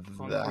 Ooh,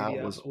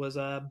 that was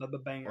a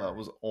banger. That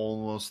was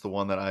almost the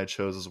one that I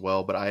chose as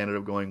well, but I ended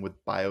up going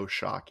with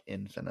BioShock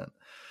Infinite.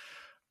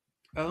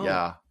 Oh.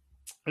 Yeah.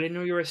 I didn't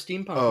know you were a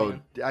steampunk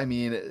fan. I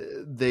mean,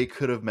 they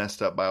could have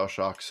messed up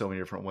BioShock so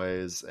many different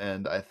ways,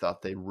 and I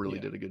thought they really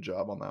did a good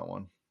job on that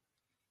one.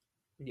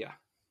 Yeah.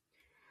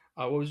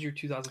 What was your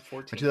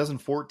 2014? My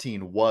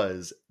 2014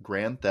 was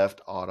Grand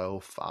Theft Auto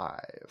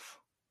 5.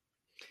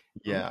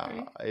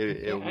 Yeah, okay.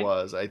 It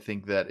was. I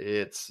think that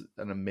it's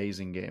an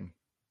amazing game.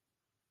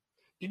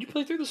 Did you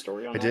play through the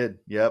story on that? I did.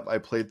 Yep. I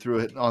played through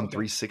it on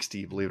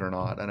 360, believe it or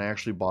not. And I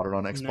actually bought it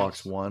on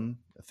Xbox One,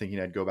 thinking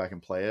I'd go back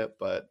and play it,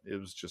 but it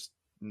was just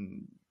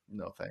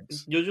no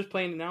thanks. You're just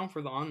playing it now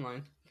for the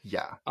online.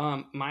 Yeah.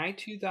 My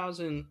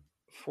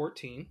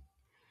 2014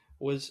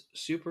 was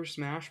Super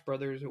Smash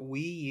Brothers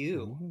Wii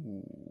U.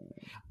 Ooh.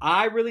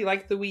 I really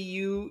liked the Wii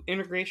U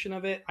integration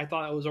of it. I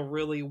thought it was a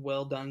really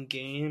well done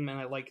game, and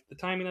I liked the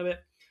timing of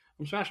it.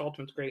 Smash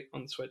Ultimate's great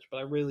on the Switch, but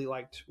I really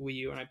liked Wii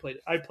U, and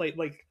I played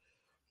like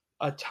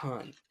a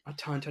ton. I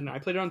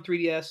played it on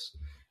 3DS,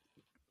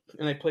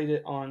 and I played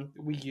it on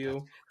Wii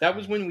U. That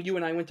was when you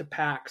and I went to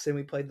PAX and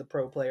we played the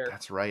Pro Player.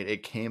 That's right.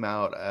 It came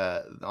out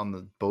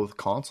on both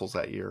consoles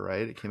that year,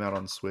 right? It came out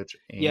on Switch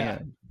and... Yeah.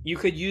 You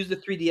could use the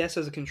 3DS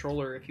as a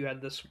controller if you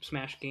had this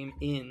Smash game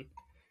in.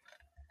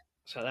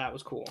 So that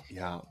was cool.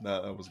 Yeah,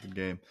 that was a good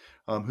game.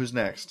 Who's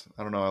next?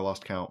 I don't know. I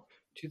lost count.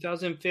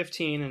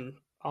 2015, and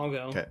I'll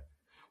go. Okay.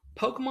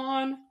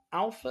 Pokemon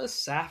Alpha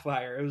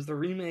Sapphire. It was the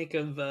remake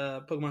of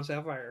Pokemon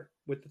Sapphire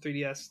with the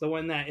 3DS, the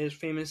one that is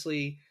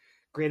famously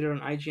graded on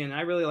IGN.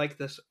 I really like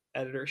this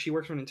editor. She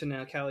works for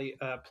Nintendo, Callie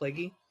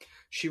Plaguey.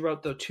 She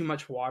wrote the Too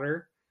Much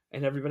Water,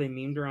 and everybody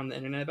memed her on the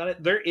internet about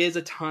it. There is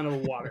a ton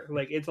of water.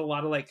 Like, it's a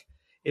lot of, like,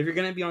 if you're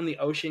going to be on the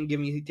ocean, give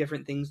me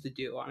different things to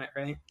do on it,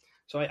 right?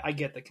 So I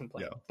get the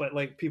complaint. Yeah. But,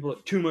 like, people,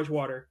 too much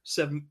water,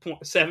 7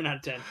 out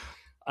of 10.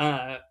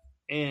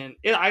 And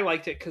I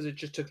liked it because it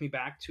just took me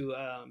back to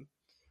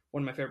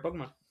one of my favorite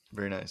Pokemon.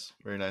 Very nice.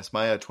 Very nice.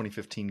 My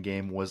 2015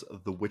 game was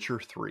The Witcher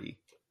 3.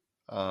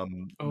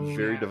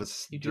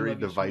 Very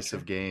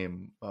divisive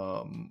game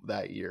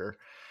that year.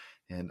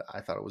 And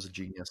I thought it was a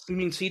genius. You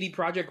mean CD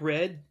Projekt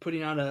Red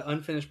putting out an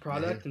unfinished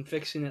product and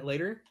fixing it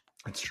later?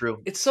 It's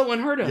true. It's so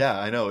unheard of. Yeah,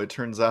 I know. It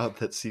turns out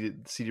that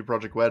CD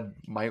Projekt Red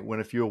might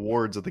win a few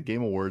awards at the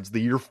Game Awards the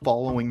year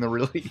following the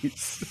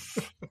release.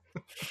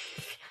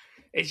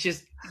 It's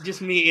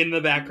just me in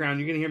the background.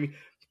 You're gonna hear me.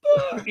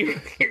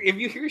 If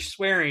you hear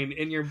swearing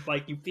and you're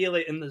like, you feel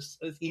it in this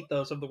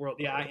ethos of the world.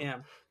 Yeah, I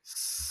am.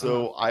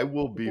 So I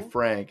will be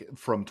frank.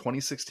 From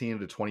 2016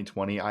 to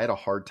 2020, I had a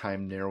hard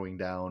time narrowing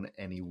down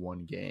any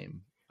one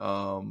game.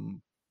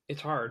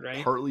 It's hard,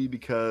 right? Partly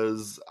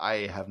because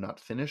I have not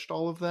finished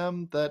all of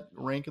them that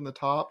rank in the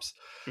tops,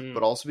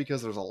 but also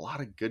because there's a lot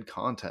of good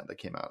content that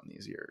came out in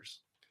these years.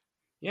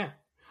 Yeah.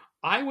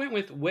 I went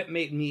with what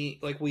made me,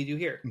 like we do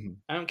here. Mm-hmm.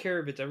 I don't care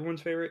if it's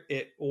everyone's favorite.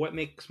 What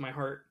makes my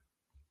heart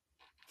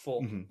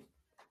full. Mm-hmm.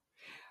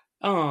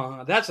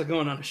 Oh, that's a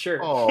going on a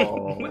shirt.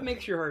 Oh. What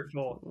makes your heart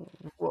full?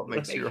 What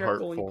makes your heart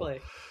full? When you play?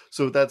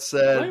 So that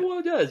said, well,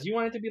 it does. You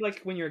want it to be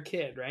like when you're a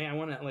kid, right? I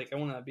want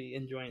to be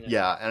enjoying it.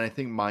 Yeah, and I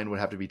think mine would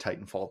have to be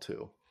Titanfall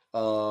 2.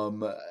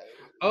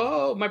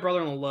 Oh, my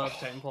brother-in-law loves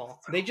Titanfall.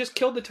 They just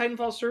killed the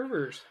Titanfall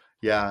servers.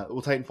 Yeah,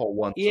 well, Titanfall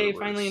 1 EA servers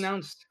finally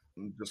announced.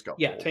 just got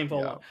pulled.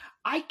 Titanfall 1.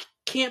 I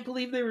can't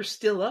believe they were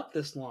still up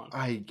this long.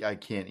 I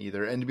can't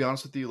either. And to be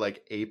honest with you,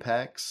 like,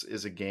 Apex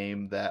is a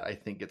game that I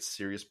think gets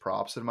serious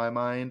props in my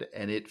mind,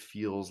 and it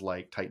feels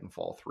like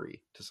Titanfall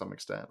 3 to some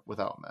extent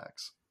without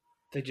Max.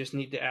 They just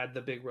need to add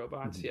the big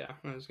robots. Mm-hmm. Yeah,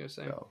 I was going to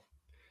say. No.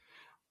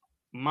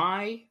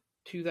 My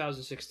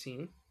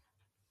 2016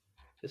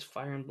 is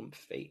Fire Emblem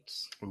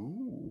Fates.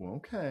 Ooh,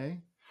 okay.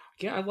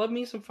 Yeah, I love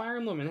me some Fire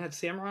Emblem. And it had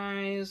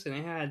samurais, and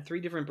it had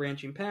 3 different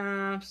branching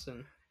paths,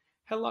 and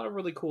had a lot of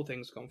really cool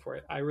things going for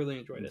it. I really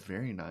enjoyed it.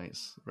 Very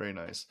nice. Very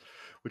nice.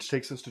 Which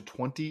takes us to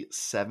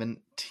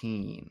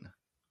 2017,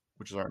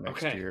 which is our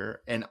next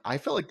year. And I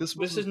felt like this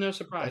is no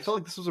surprise. I felt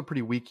like this was a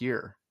pretty weak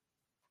year.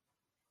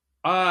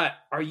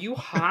 Are you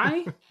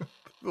high?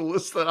 The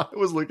list that I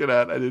was looking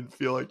at, I didn't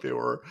feel like they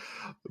were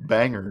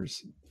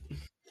bangers.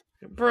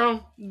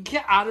 Bro,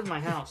 get out of my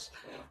house.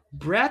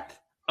 Breath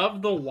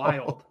of the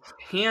Wild.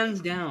 Hands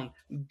down.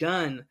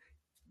 Done.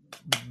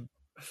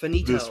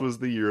 Finito. This was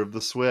the year of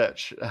the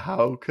Switch.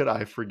 How could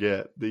I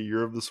forget the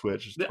year of the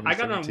Switch? I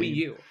got it on Wii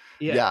U.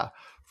 Yeah,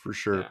 for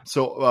sure. Yeah.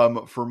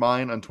 So for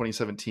mine on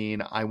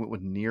 2017, I went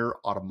with Nier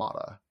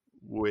Automata,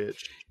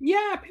 which...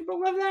 Yeah,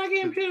 people love that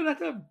game too.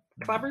 That's a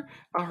clever.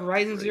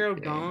 Horizon Zero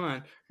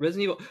Dawn.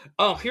 Resident Evil.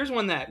 Oh, here's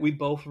one that we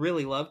both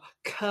really love.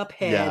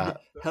 Cuphead. Yeah.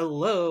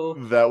 Hello.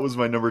 That was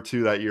my number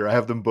 2 that year. I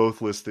have them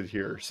both listed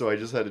here. So I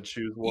just had to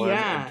choose one,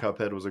 and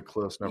Cuphead was a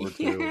close number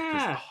 2.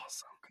 Yeah.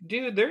 Awesome.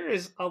 Dude, there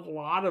is a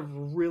lot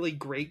of really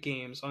great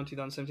games on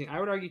 2017. I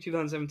would argue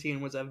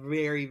 2017 was a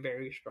very,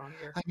 very strong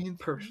year. I mean,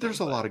 there's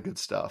a lot of good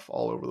stuff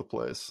all over the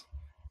place.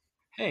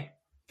 Hey,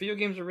 video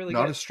games are really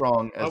not good. As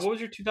strong as what was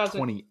your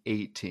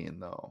 2018,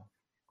 though?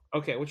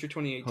 Okay, what's your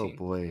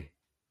 2018?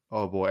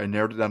 Oh boy, I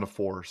narrowed it down to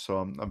 4, so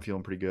I'm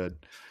feeling pretty good.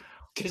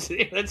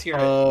 Let's hear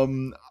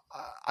it.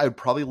 I'd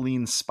probably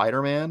lean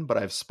Spider-Man, but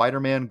I have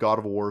Spider-Man, God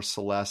of War,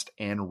 Celeste,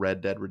 and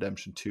Red Dead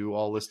Redemption 2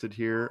 all listed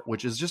here,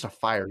 which is just a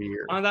fire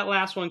year. That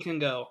last one can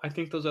go. I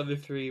think those other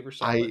 3 were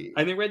solid.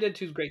 I think Red Dead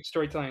 2 is great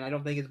storytelling. I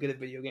don't think it's good at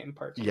video game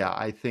parts. Yeah,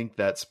 I think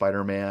that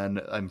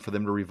Spider-Man, for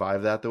them to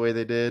revive that the way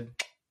they did,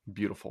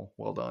 beautiful.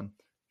 Well done.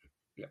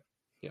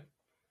 Yeah.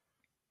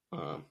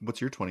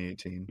 What's your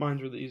 2018?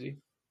 Mine's really easy.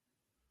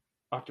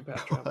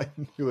 Octopath Traveler. I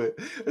knew it.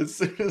 As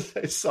soon as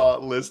I saw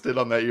it listed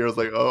on that year, I was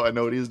like, oh, I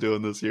know what he's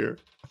doing this year.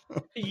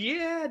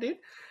 Yeah, dude.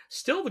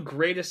 Still the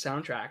greatest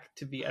soundtrack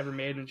to be ever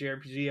made in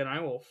JRPG, and I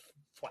will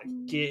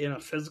get in a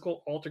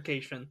physical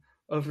altercation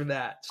over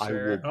that,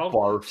 sir.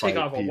 I'll take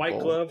off a white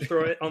glove,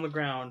 throw it on the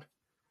ground.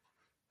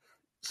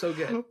 So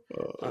good.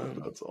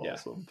 That's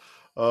awesome.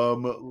 Yeah.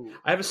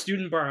 I have a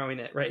student borrowing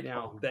it right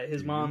now that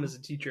his mom is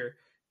a teacher.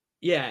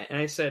 Yeah, and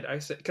I said,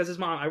 because his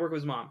mom, I work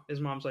with his mom.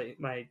 His mom's like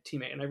my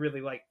teammate, and I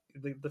really like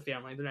the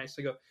family. They're nice.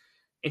 I go,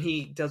 and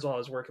he does all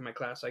his work in my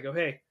class. I go,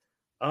 hey,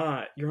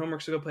 your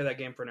homework's to go play that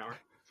game for an hour.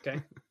 Okay.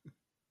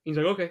 He's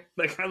like, okay.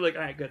 I'm like,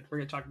 all right, good. We're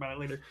gonna talk about it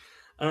later.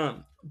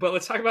 But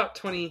let's talk about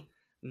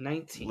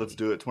 2019. Let's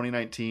do it.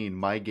 2019.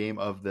 My game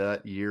of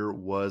that year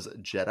was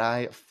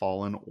Jedi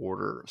Fallen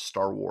Order,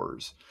 Star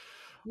Wars.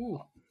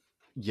 Ooh.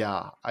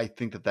 Yeah, I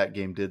think that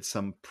game did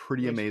some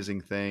pretty Yes.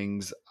 amazing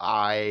things.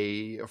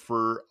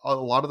 For a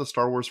lot of the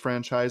Star Wars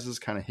franchises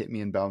kind of hit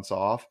me and bounce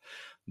off.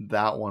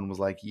 That one was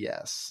like,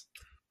 yes,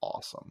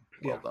 awesome.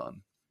 Well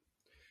done.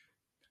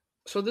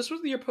 So this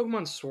was the year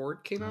Pokemon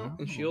Sword came out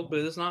and Shield, but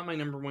Oh. it's not my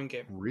number one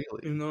game.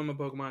 Really? Even though I'm a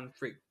Pokemon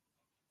freak.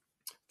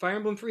 Fire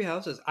Emblem Three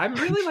Houses. I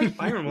really like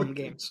Fire Emblem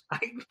games. I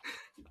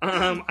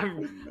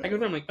go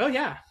there, I'm like, oh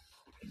yeah.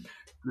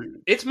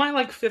 It's my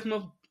like 5th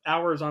most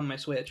hours on my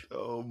Switch.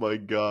 Oh my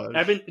gosh.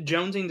 I've been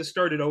jonesing to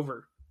start it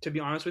over. To be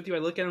honest with you, I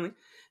look at it like,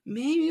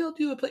 maybe I'll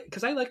do a play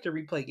because I like to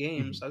replay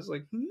games. I was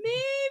like, maybe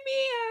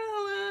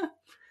I'll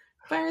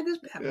fire this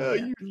bad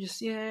boy up.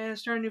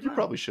 Start a new. You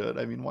probably should.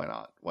 I mean, why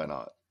not? Why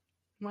not?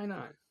 Why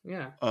not?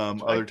 Yeah.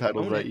 Other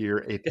titles that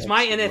year: Apex It's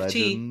my NFT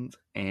Legends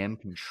and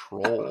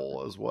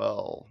Control as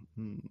well.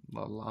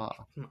 La la.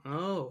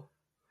 Oh,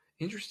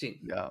 interesting.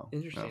 Yeah,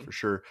 interesting. no, for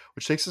sure.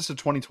 Which takes us to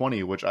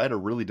 2020, which I had a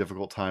really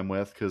difficult time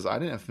with because I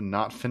didn't have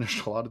not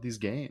finished a lot of these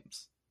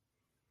games.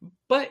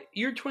 But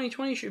year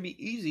 2020 should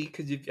be easy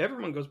because if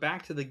everyone goes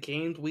back to the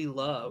games we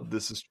love,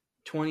 this is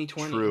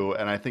 2020 true,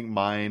 and I think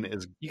mine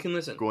is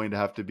going to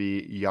have to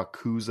be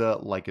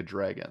Yakuza Like a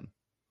Dragon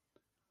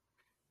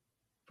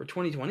for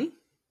 2020.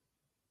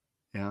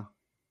 Yeah.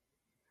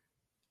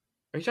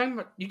 Are you talking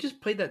about? You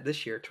just played that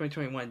this year,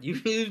 2021.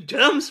 You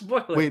dumb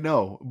spoiler. Wait,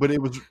 no, but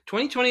it was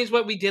 2020 is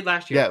what we did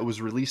last year. Yeah, it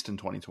was released in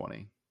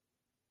 2020.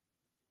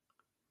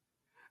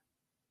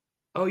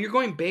 Oh, you're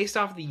going based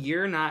off the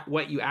year, not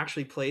what you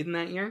actually played in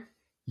that year?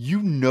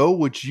 You know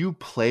what you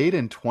played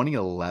in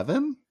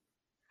 2011?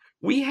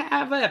 We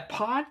have a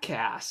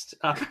podcast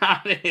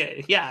about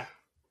it. Yeah.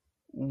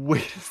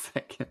 Wait a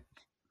second.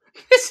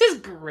 This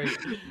is great.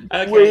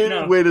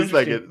 Okay, wait a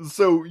second.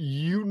 So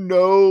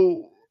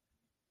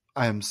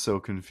I am so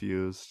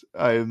confused.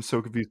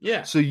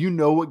 Yeah. So you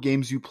know what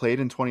games you played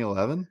in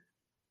 2011?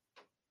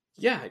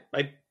 Yeah,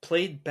 I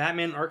played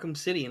Batman Arkham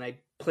City, and I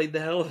played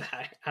the hell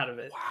out of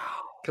it.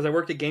 Wow. Because I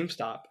worked at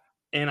GameStop,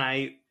 and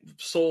I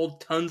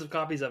sold tons of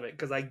copies of it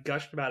because I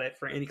gushed about it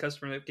for any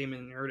customer that came in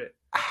and heard it.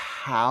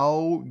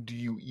 How do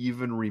you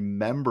even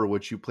remember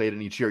what you played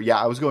in each year? Yeah,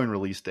 I was going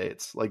release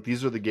dates. Like,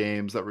 these are the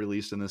games that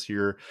released in this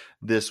year.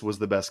 This was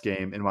the best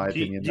game, in my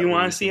opinion. Do you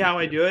want to see how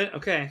I do it?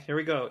 Okay, here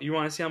we go. You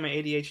want to see how my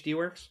ADHD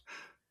works?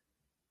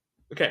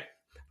 Okay.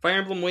 Fire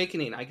Emblem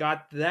Awakening. I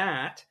got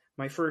that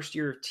my first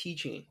year of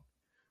teaching.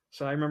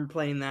 So I remember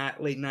playing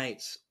that late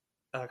nights.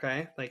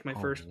 Okay? Like my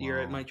first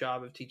year at my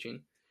job of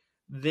teaching.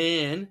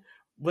 Then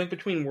Link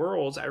Between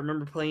Worlds, I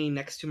remember playing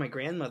next to my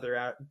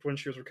grandmother when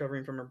she was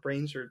recovering from her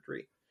brain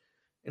surgery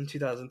in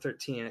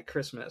 2013 at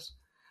Christmas.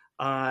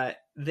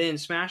 Then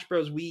Smash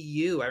Bros. Wii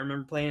U, I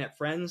remember playing at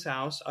friend's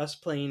house, us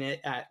playing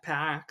it at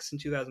PAX in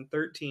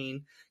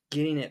 2013,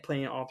 playing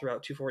it all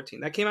throughout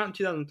 2014. That came out in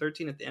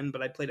 2013 at the end,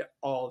 but I played it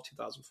all of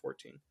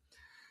 2014.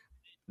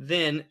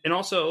 Then, and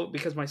also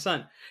because my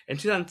son, in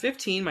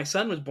 2015, my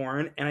son was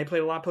born, and I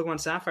played a lot of Pokemon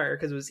Sapphire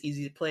because it was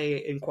easy to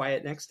play and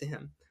quiet next to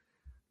him.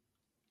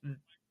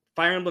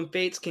 Fire Emblem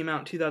Fates came out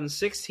in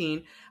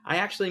 2016. I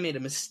actually made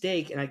a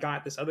mistake, and I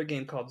got this other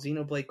game called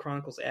Xenoblade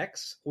Chronicles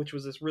X, which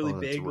was this really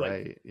big,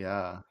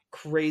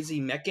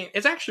 crazy mech game.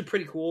 It's actually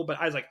pretty cool, but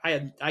I was like,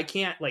 I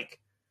can't, like,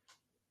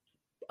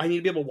 I need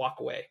to be able to walk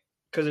away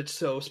because it's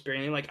so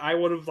spiriting. Like, I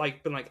would have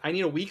been like, I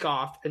need a week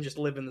off and just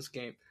live in this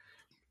game.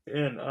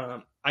 And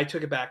I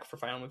took it back for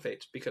Fire Emblem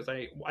Fates because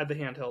the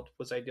handheld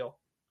was ideal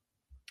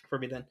for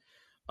me then.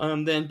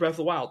 Then Breath of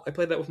the Wild. I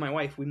played that with my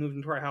wife. We moved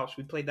into our house.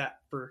 We played that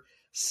for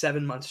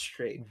 7 months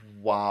straight.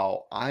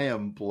 Wow. I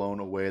am blown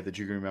away that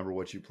you can remember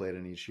what you played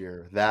in each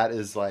year. That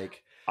is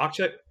like...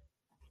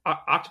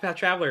 Octopath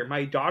Traveler.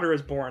 My daughter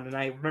is born, and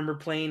I remember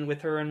playing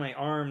with her in my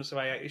arms so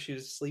she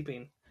was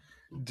sleeping.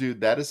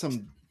 Dude, that is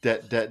some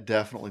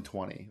definitely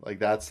 20. Like,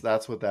 that's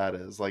what that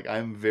is. Like,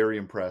 I'm very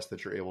impressed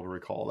that you're able to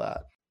recall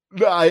that.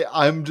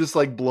 I'm just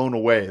like blown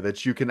away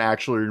that you can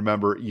actually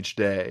remember each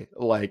day,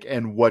 like,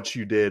 and what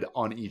you did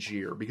on each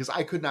year, because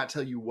I could not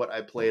tell you what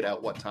I played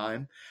at what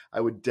time.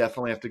 I would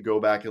definitely have to go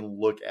back and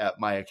look at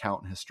my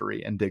account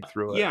history and dig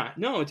through it. Yeah,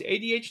 no, it's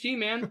ADHD,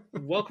 man.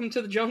 Welcome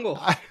to the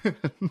jungle.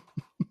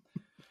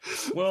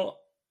 Well,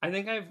 I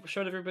think I've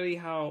showed everybody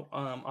how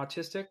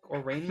autistic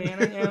or Rain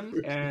Man I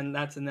am, and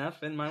that's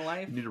enough in my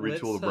life. You need to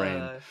retool the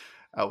brain.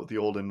 Out with the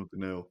old, in with the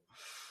new.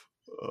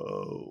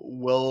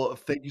 Well,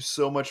 thank you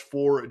so much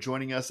for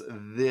joining us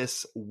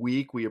this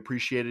week. We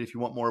appreciate it. If you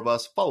want more of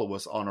us, follow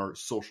us on our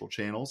social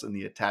channels in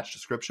the attached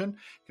description.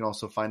 You can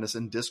also find us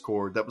in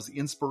Discord. That was the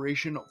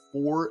inspiration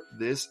for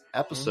this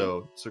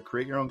episode. So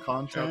create your own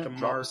content,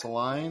 drop us a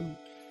line.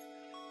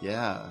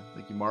 Yeah,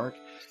 thank you, Mark.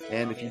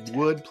 And if you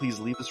would, please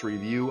leave us a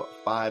review,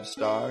 5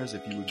 stars,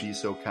 if you would be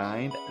so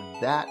kind.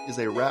 That is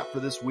a wrap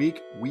for this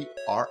week. We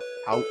are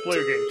out.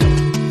 Player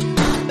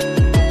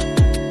games.